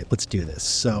 all right, let's do this.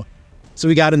 So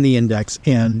we got in the Index,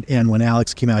 and when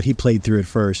Alyx came out, he played through it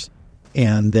first.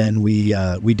 And then we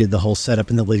did the whole setup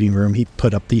in the living room. He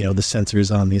put up the sensors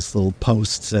on these little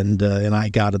posts, and I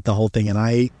got it, the whole thing. And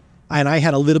I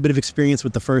had a little bit of experience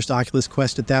with the first Oculus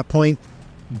Quest at that point,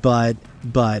 but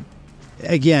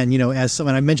again, as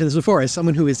someone, I mentioned this before, as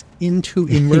someone who is into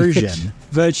immersion,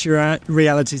 virtual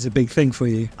reality is a big thing for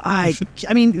you. I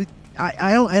mean,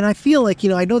 I don't, and I feel like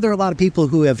I know there are a lot of people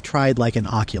who have tried like an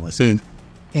Oculus.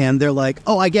 And they're like,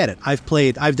 oh, I get it. I've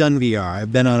done VR.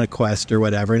 I've been on a Quest or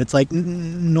whatever. And it's like,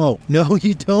 no,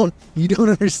 you don't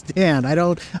understand. I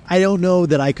don't know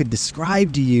that I could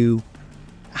describe to you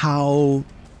how,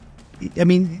 I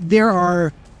mean, there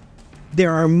are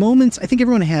moments, I think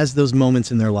everyone has those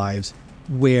moments in their lives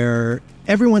where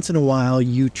every once in a while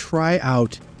you try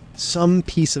out some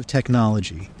piece of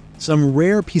technology, some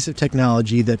rare piece of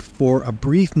technology that for a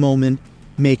brief moment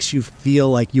makes you feel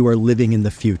like you are living in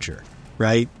the future.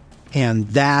 Right. And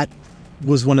that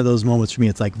was one of those moments for me.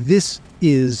 It's like, this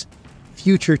is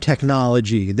future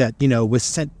technology that, was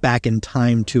sent back in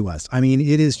time to us. I mean,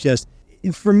 it is just,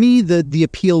 for me, the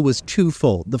appeal was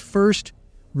twofold. The first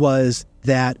was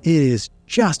that it is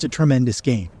just a tremendous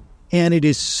game. And it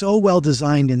is so well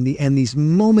designed, and these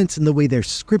moments and the way they're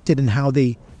scripted and how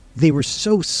they were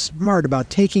so smart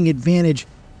about taking advantage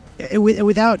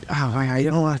without, I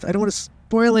don't want to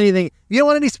spoil anything. You don't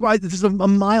want any spoilers. This is a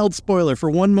mild spoiler for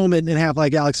one moment in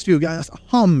Half-Life Alyx 2. Guys,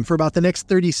 hum for about the next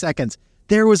 30 seconds.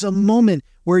 There was a moment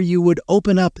where you would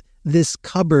open up this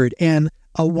cupboard and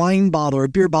a wine bottle or a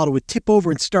beer bottle would tip over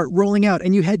and start rolling out,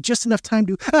 and you had just enough time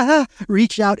to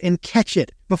reach out and catch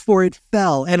it before it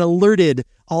fell and alerted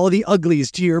all the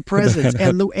uglies to your presence.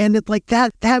 and it like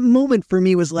that moment for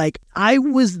me was like, I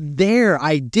was there.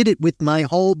 I did it with my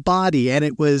whole body, and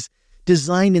it was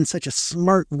designed in such a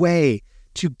smart way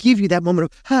to give you that moment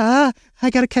of, I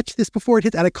got to catch this before it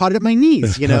hits. And I caught it at my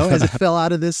knees, as it fell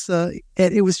out of this. And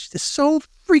it was just so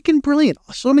freaking brilliant.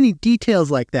 So many details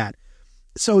like that.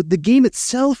 So the game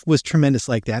itself was tremendous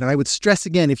like that. And I would stress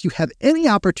again, if you have any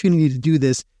opportunity to do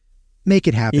this, make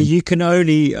it happen. You can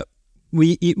only,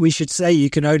 we should say you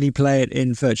can only play it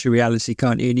in virtual reality,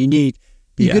 can't you? And you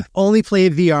can only play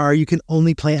it VR. You can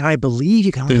only play it, I believe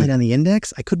you can only play it on the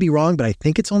Index. I could be wrong, but I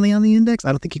think it's only on the Index. I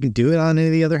don't think you can do it on any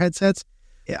of the other headsets.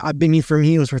 I mean, for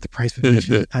me, it was worth the price of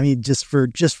admission. I mean, just for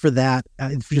that,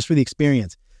 just for the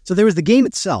experience. So there was the game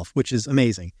itself, which is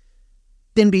amazing.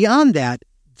 Then beyond that,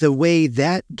 the way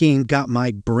that game got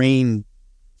my brain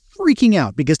freaking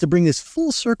out, because to bring this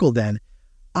full circle then,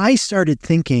 I started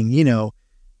thinking,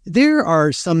 there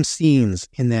are some scenes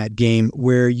in that game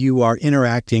where you are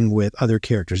interacting with other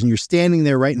characters and you're standing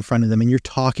there right in front of them and you're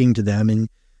talking to them and,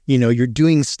 you're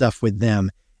doing stuff with them.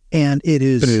 And it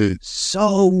is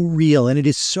so real and it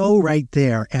is so right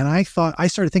there. And I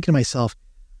started thinking to myself,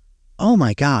 oh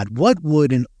my God, what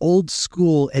would an old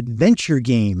school adventure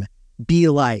game be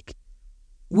like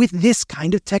with this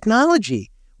kind of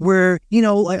technology? Where,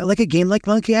 like a game like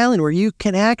Monkey Island, where you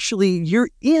can you're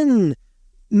in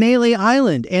Melee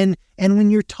Island. And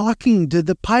when you're talking to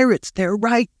the pirates, they're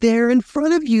right there in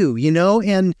front of you,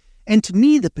 and to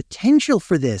me, the potential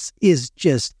for this is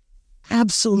just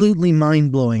absolutely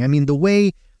mind-blowing. I mean, the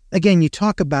way, again, you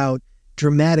talk about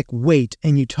dramatic weight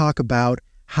and you talk about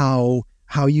how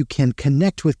you can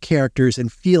connect with characters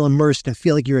and feel immersed and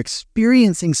feel like you're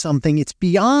experiencing something. It's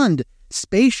beyond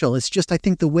spatial. It's just, I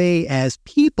think, the way as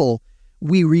people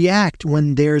we react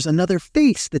when there's another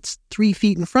face that's 3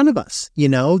 feet in front of us,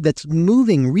 that's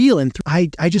moving real. And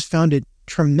I just found it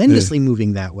tremendously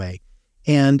moving that way.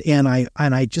 And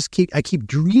I keep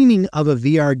dreaming of a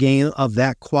VR game of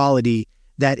that quality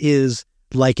that is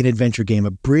like an adventure game,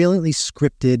 a brilliantly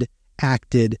scripted,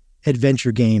 acted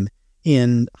adventure game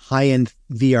in high-end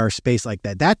VR space like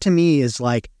that. That to me is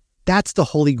that's the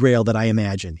holy grail that I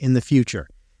imagine in the future.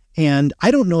 And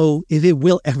I don't know if it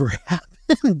will ever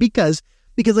happen because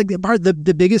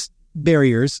the biggest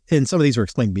barriers, and some of these were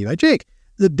explained to me by Jake,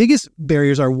 the biggest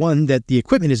barriers are, one, that the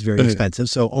equipment is very expensive,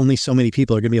 so only so many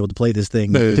people are going to be able to play this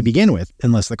thing to begin with,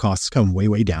 unless the costs come way,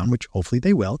 way down, which hopefully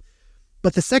they will.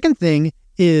 But the second thing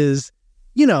is,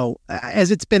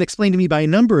 as it's been explained to me by a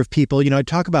number of people, I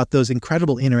talk about those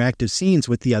incredible interactive scenes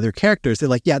with the other characters. They're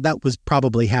like, yeah, that was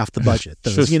probably half the budget.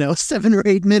 Those, 7 or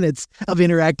 8 minutes of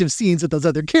interactive scenes with those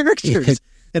other characters.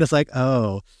 And it's like,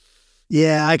 oh,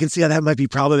 yeah, I can see how that might be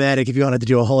problematic if you wanted to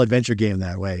do a whole adventure game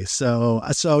that way. So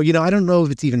I don't know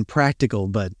if it's even practical,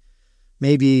 but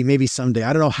maybe someday.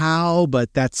 I don't know how,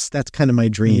 but that's kind of my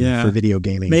dream for video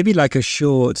gaming. Maybe like a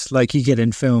short, like you get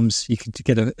in films, you could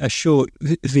get a short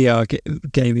VR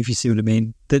game, if you see what I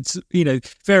mean. That's,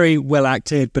 very well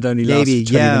acted, but only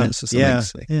lasts 20 minutes or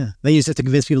something. Yeah. They used to have to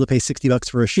convince people to pay $60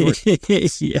 for a short.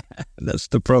 Yeah, that's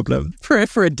the problem.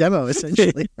 For a demo,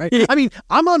 essentially, right? I mean,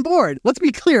 I'm on board. Let's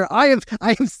be clear. I have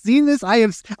seen this. I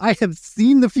have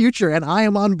seen the future, and I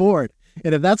am on board.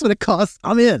 And if that's what it costs,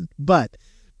 I'm in. But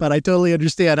I totally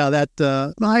understand how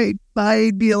that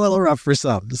might be a little rough for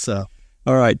some. So,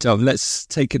 all right, Dom, let's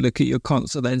take a look at your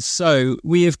console then. So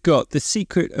we have got The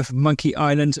Secret of Monkey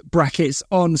Island (brackets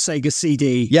on Sega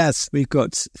CD). Yes, we've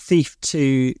got Thief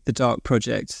 2: The Dark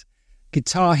Project,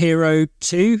 Guitar Hero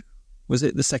 2. Was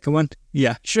it the second one?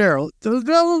 Yeah, sure. We'll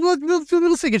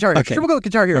say Guitar Hero. Okay. Sure, we'll go with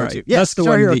Guitar Hero 2. Yes, that's the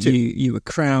one that you were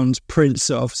crowned Prince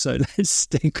of. So let's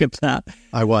stick with that.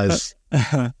 I was.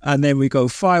 And then we go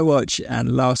Firewatch,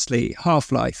 and lastly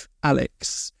Half-Life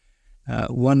Alyx.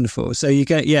 Wonderful. So you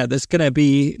get, there's going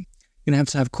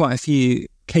to have quite a few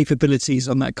capabilities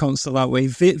on that console, aren't we?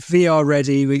 VR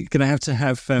ready. We're going to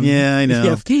have I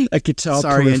know, a guitar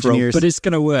peripheral, engineers, but it's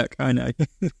going to work. I know.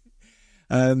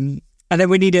 And then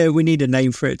we need a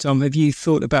name for it, Tom. Have you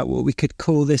thought about what we could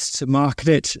call this to market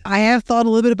it? I have thought a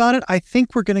little bit about it. I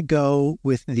think we're going to go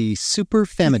with the Super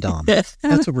Famidom. That's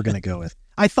what we're going to go with.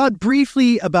 I thought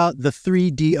briefly about the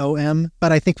 3DOM,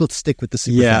 but I think we'll stick with the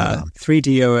Super Famidom.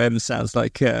 3DOM sounds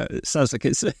like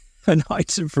it's an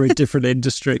item for a different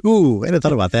industry. Ooh, I hadn't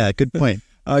thought about that. Good point.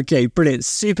 Okay, brilliant.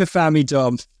 Super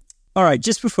Famidom. All right,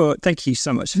 just before, thank you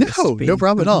so much for this. No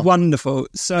problem at all. Wonderful.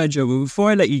 So enjoyable.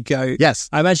 Before I let you go, yes,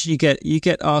 I imagine you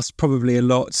get asked probably a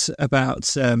lot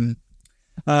about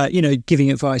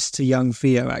giving advice to young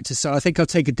VO actors. So I think I'll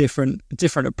take a different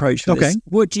approach for this.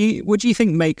 What do you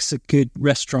think makes a good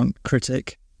restaurant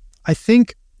critic? I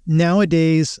think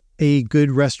nowadays a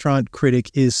good restaurant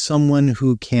critic is someone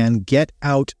who can get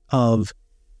out of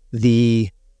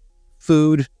the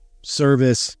food,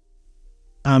 service,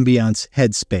 ambiance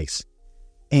headspace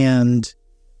and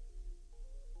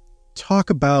talk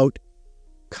about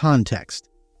context,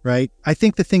 right? I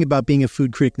think the thing about being a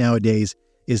food critic nowadays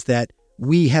is that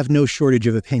we have no shortage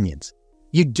of opinions.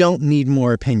 You don't need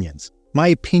more opinions. My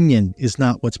opinion is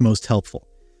not what's most helpful.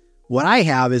 What I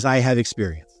have is I have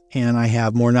experience and I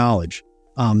have more knowledge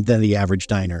than the average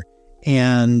diner.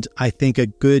 And I think a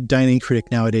good dining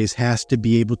critic nowadays has to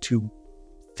be able to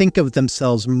think of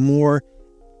themselves more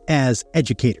as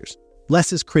educators,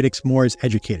 less as critics, more as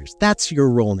educators. That's your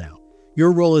role now.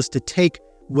 Your role is to take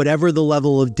whatever the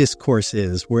level of discourse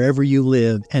is, wherever you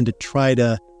live, and to try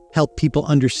to help people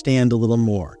understand a little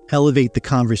more, elevate the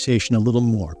conversation a little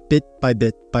more, bit by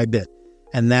bit by bit.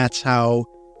 And that's how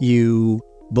you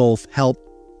both help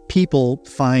people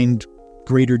find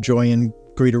greater joy and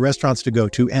greater restaurants to go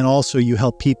to, and also you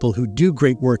help people who do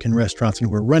great work in restaurants and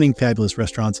who are running fabulous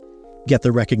restaurants get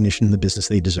the recognition in the business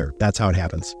they deserve. That's how it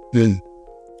happens.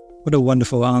 What a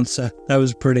wonderful answer. That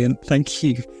was brilliant. Thank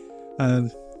you. Dom,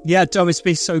 it's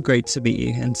been so great to meet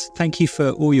you, and thank you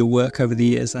for all your work over the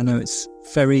years. I know it's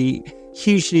very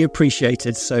hugely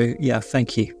appreciated. So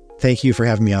thank you. Thank you for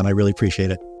having me on. I really appreciate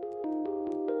it.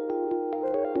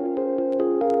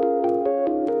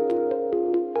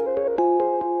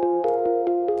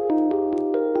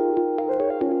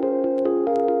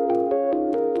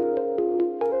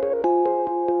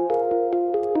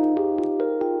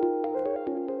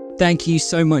 Thank you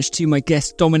so much to my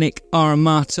guest, Dominic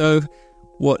Armato.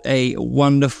 What a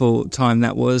wonderful time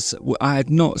that was. I had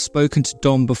not spoken to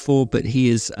Dom before, but he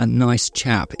is a nice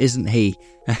chap, isn't he?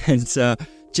 And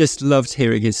Just loved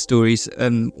hearing his stories.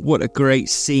 What a great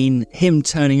scene. Him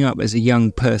turning up as a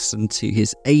young person to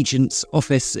his agent's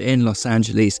office in Los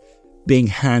Angeles, being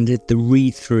handed the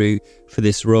read-through for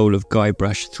this role of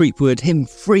Guybrush Threepwood, him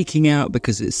freaking out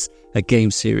because it's a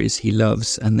game series he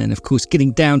loves, and then of course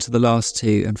getting down to the last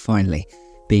two and finally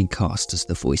being cast as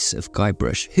the voice of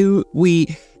Guybrush, who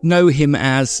we know him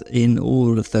as in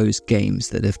all of those games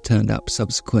that have turned up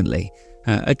subsequently.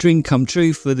 A dream come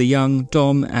true for the young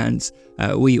Dom, and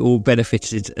we all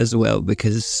benefited as well,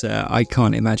 because I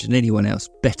can't imagine anyone else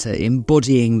better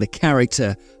embodying the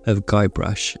character of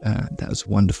Guybrush. That was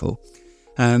wonderful.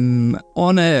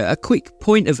 On a quick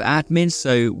point of admin,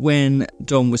 so when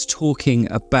Dom was talking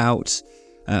about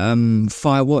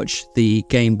Firewatch, the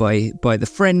game by the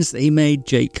friends that he made,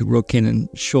 Jake Rodkin and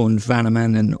Sean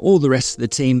Vanneman and all the rest of the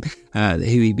team who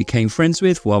he became friends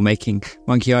with while making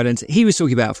Monkey Island, he was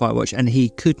talking about Firewatch and he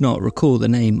could not recall the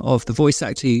name of the voice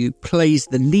actor who plays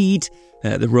the lead,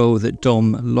 the role that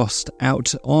Dom lost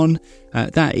out on.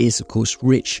 That is, of course,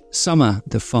 Rich Sommer,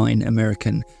 the fine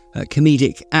American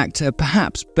comedic actor,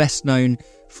 perhaps best known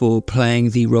for playing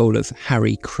the role of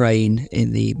Harry Crane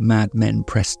in the Mad Men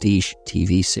Prestige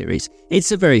TV series.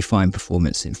 It's a very fine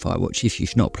performance in Firewatch. If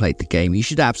you've not played the game, you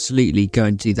should absolutely go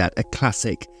and do that. A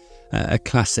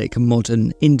classic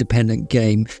modern independent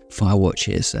game,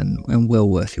 Firewatch is, and well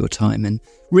worth your time. And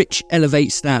Rich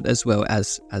elevates that as well,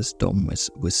 as Dom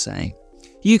was saying.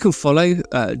 You can follow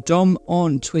Dom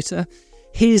on Twitter.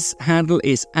 His handle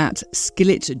is at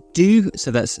SkilletDou,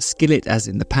 so that's skillet as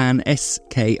in the pan, SkilletDous,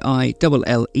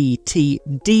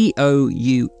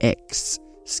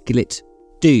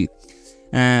 SkilletDou.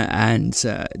 And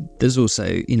there's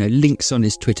also, links on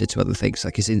his Twitter to other things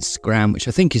like his Instagram, which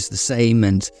I think is the same,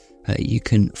 and you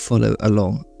can follow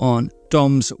along on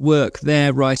Dom's work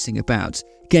there, writing about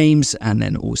games, and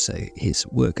then also his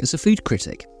work as a food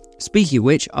critic. Speaking of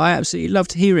which, I absolutely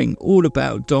loved hearing all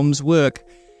about Dom's work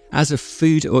as a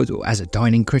food, or as a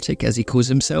dining critic, as he calls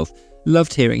himself.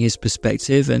 Loved hearing his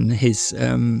perspective and his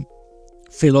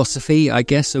philosophy, I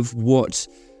guess, of what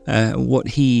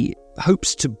he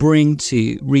hopes to bring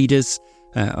to readers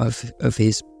of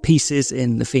his pieces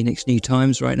in the Phoenix New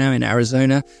Times right now in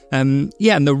Arizona. And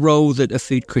the role that a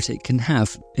food critic can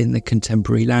have in the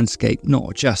contemporary landscape,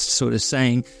 not just sort of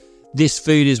saying this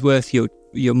food is worth your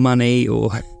money,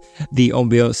 or the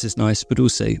ambiance is nice, but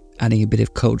also adding a bit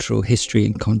of cultural history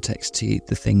and context to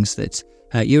the things that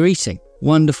you're eating.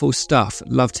 Wonderful stuff.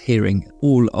 Loved hearing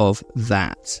all of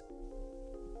that.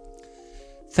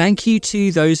 Thank you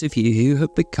to those of you who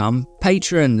have become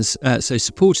patrons, so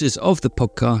supporters of the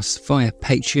podcast via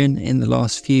Patreon in the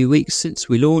last few weeks since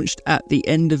we launched at the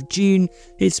end of June.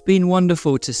 It's been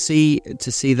wonderful to see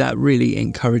that, really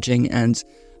encouraging, and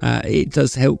it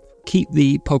does help keep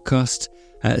the podcast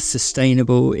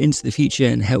sustainable into the future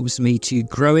and helps me to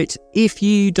grow it. If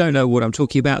you don't know what I'm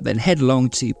talking about, then head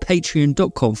along to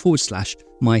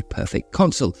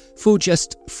patreon.com/myperfectconsole. For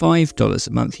just $5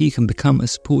 a month, you can become a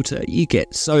supporter. You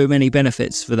get so many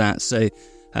benefits for that. So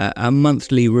a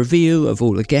monthly reveal of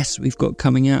all the guests we've got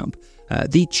coming up,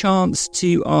 the chance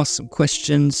to ask some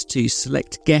questions to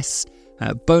select guests,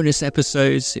 bonus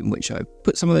episodes in which I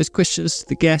put some of those questions to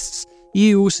the guests.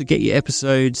 You also get your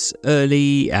episodes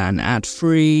early and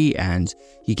ad-free, and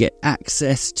you get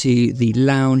access to the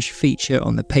lounge feature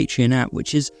on the Patreon app,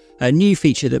 which is a new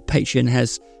feature that Patreon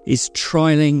is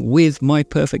trialling with My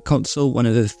Perfect Console, one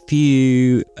of the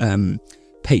few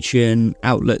Patreon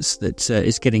outlets that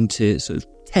is getting to sort of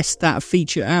test that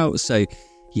feature out. So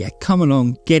come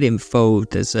along, get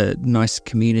involved. There's a nice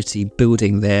community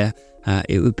building there.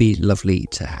 It would be lovely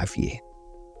to have you.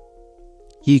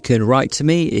 You can write to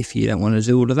me if you don't want to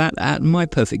do all of that at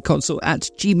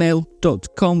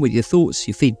myperfectconsole@gmail.com with your thoughts,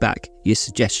 your feedback, your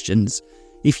suggestions.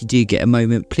 If you do get a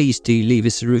moment, please do leave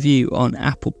us a review on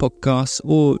Apple Podcasts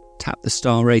or tap the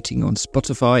star rating on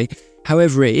Spotify.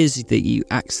 However it is that you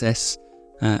access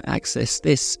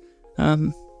this.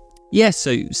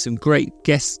 So some great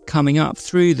guests coming up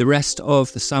through the rest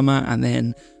of the summer, and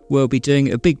then we'll be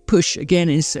doing a big push again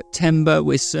in September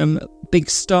with some big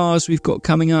stars we've got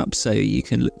coming up, so you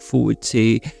can look forward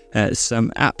to some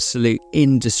absolute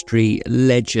industry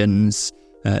legends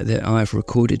that I've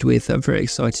recorded with. I'm very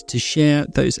excited to share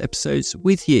those episodes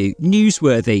with you.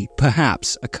 Newsworthy,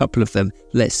 perhaps, a couple of them.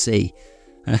 Let's see.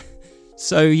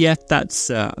 That's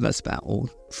about all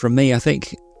from me, I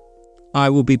think. I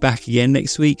will be back again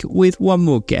next week with one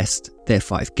more guest, their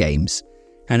 5 games,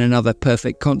 and another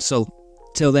Perfect Console.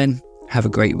 Till then, have a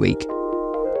great week.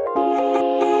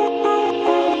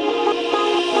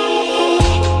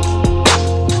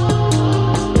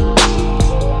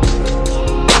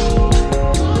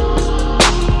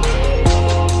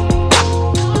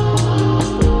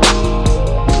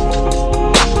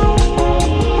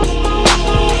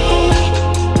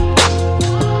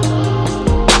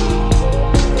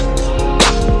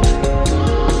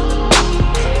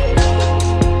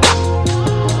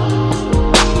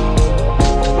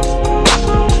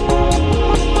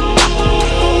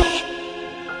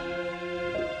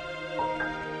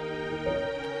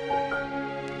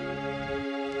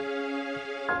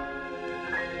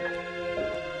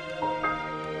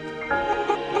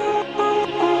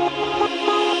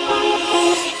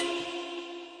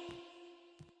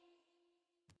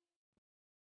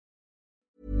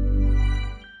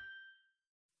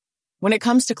 When it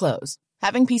comes to clothes,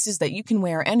 having pieces that you can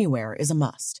wear anywhere is a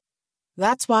must.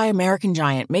 That's why American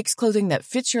Giant makes clothing that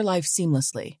fits your life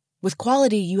seamlessly, with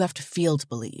quality you have to feel to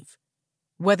believe.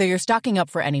 Whether you're stocking up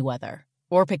for any weather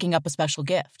or picking up a special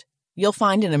gift, you'll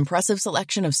find an impressive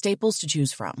selection of staples to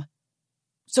choose from.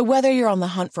 So whether you're on the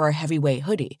hunt for a heavyweight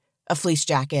hoodie, a fleece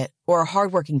jacket, or a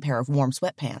hardworking pair of warm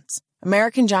sweatpants,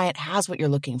 American Giant has what you're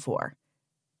looking for.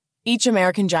 Each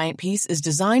American Giant piece is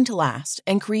designed to last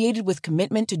and created with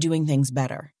commitment to doing things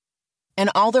better.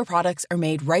 And all their products are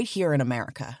made right here in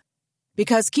America.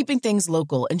 Because keeping things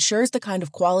local ensures the kind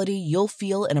of quality you'll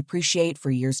feel and appreciate for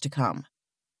years to come.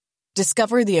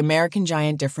 Discover the American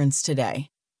Giant difference today.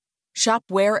 Shop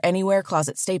Wear Anywhere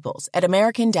closet staples at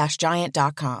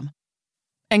american-giant.com.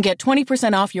 And get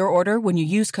 20% off your order when you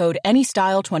use code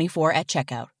ANYSTYLE24 at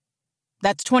checkout.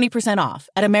 That's 20% off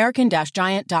at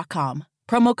american-giant.com.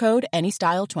 Promo code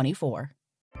ANYSTYLE24.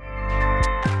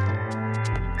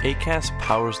 Acast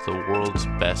powers the world's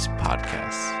best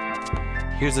podcasts.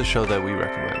 Here's a show that we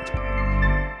recommend.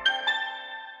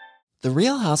 The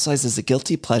Real Housewives is a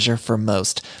guilty pleasure for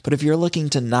most, but if you're looking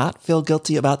to not feel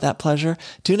guilty about that pleasure,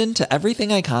 tune in to Everything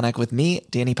Iconic with me,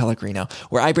 Danny Pellegrino,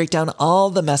 where I break down all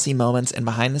the messy moments and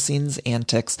behind-the-scenes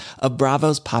antics of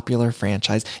Bravo's popular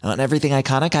franchise. And on Everything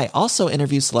Iconic, I also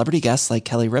interview celebrity guests like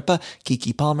Kelly Ripa,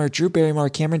 Keke Palmer, Drew Barrymore,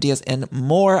 Cameron Diaz, and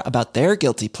more about their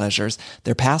guilty pleasures,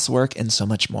 their past work, and so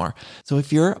much more. So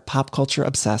if you're pop culture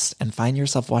obsessed and find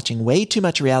yourself watching way too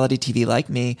much reality TV like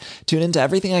me, tune in to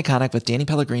Everything Iconic with Danny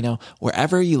Pellegrino,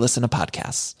 wherever you listen to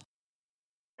podcasts.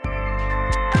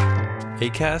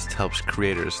 Acast helps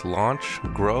creators launch,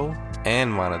 grow, and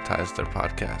monetize their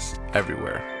podcasts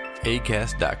everywhere.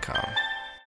 Acast.com.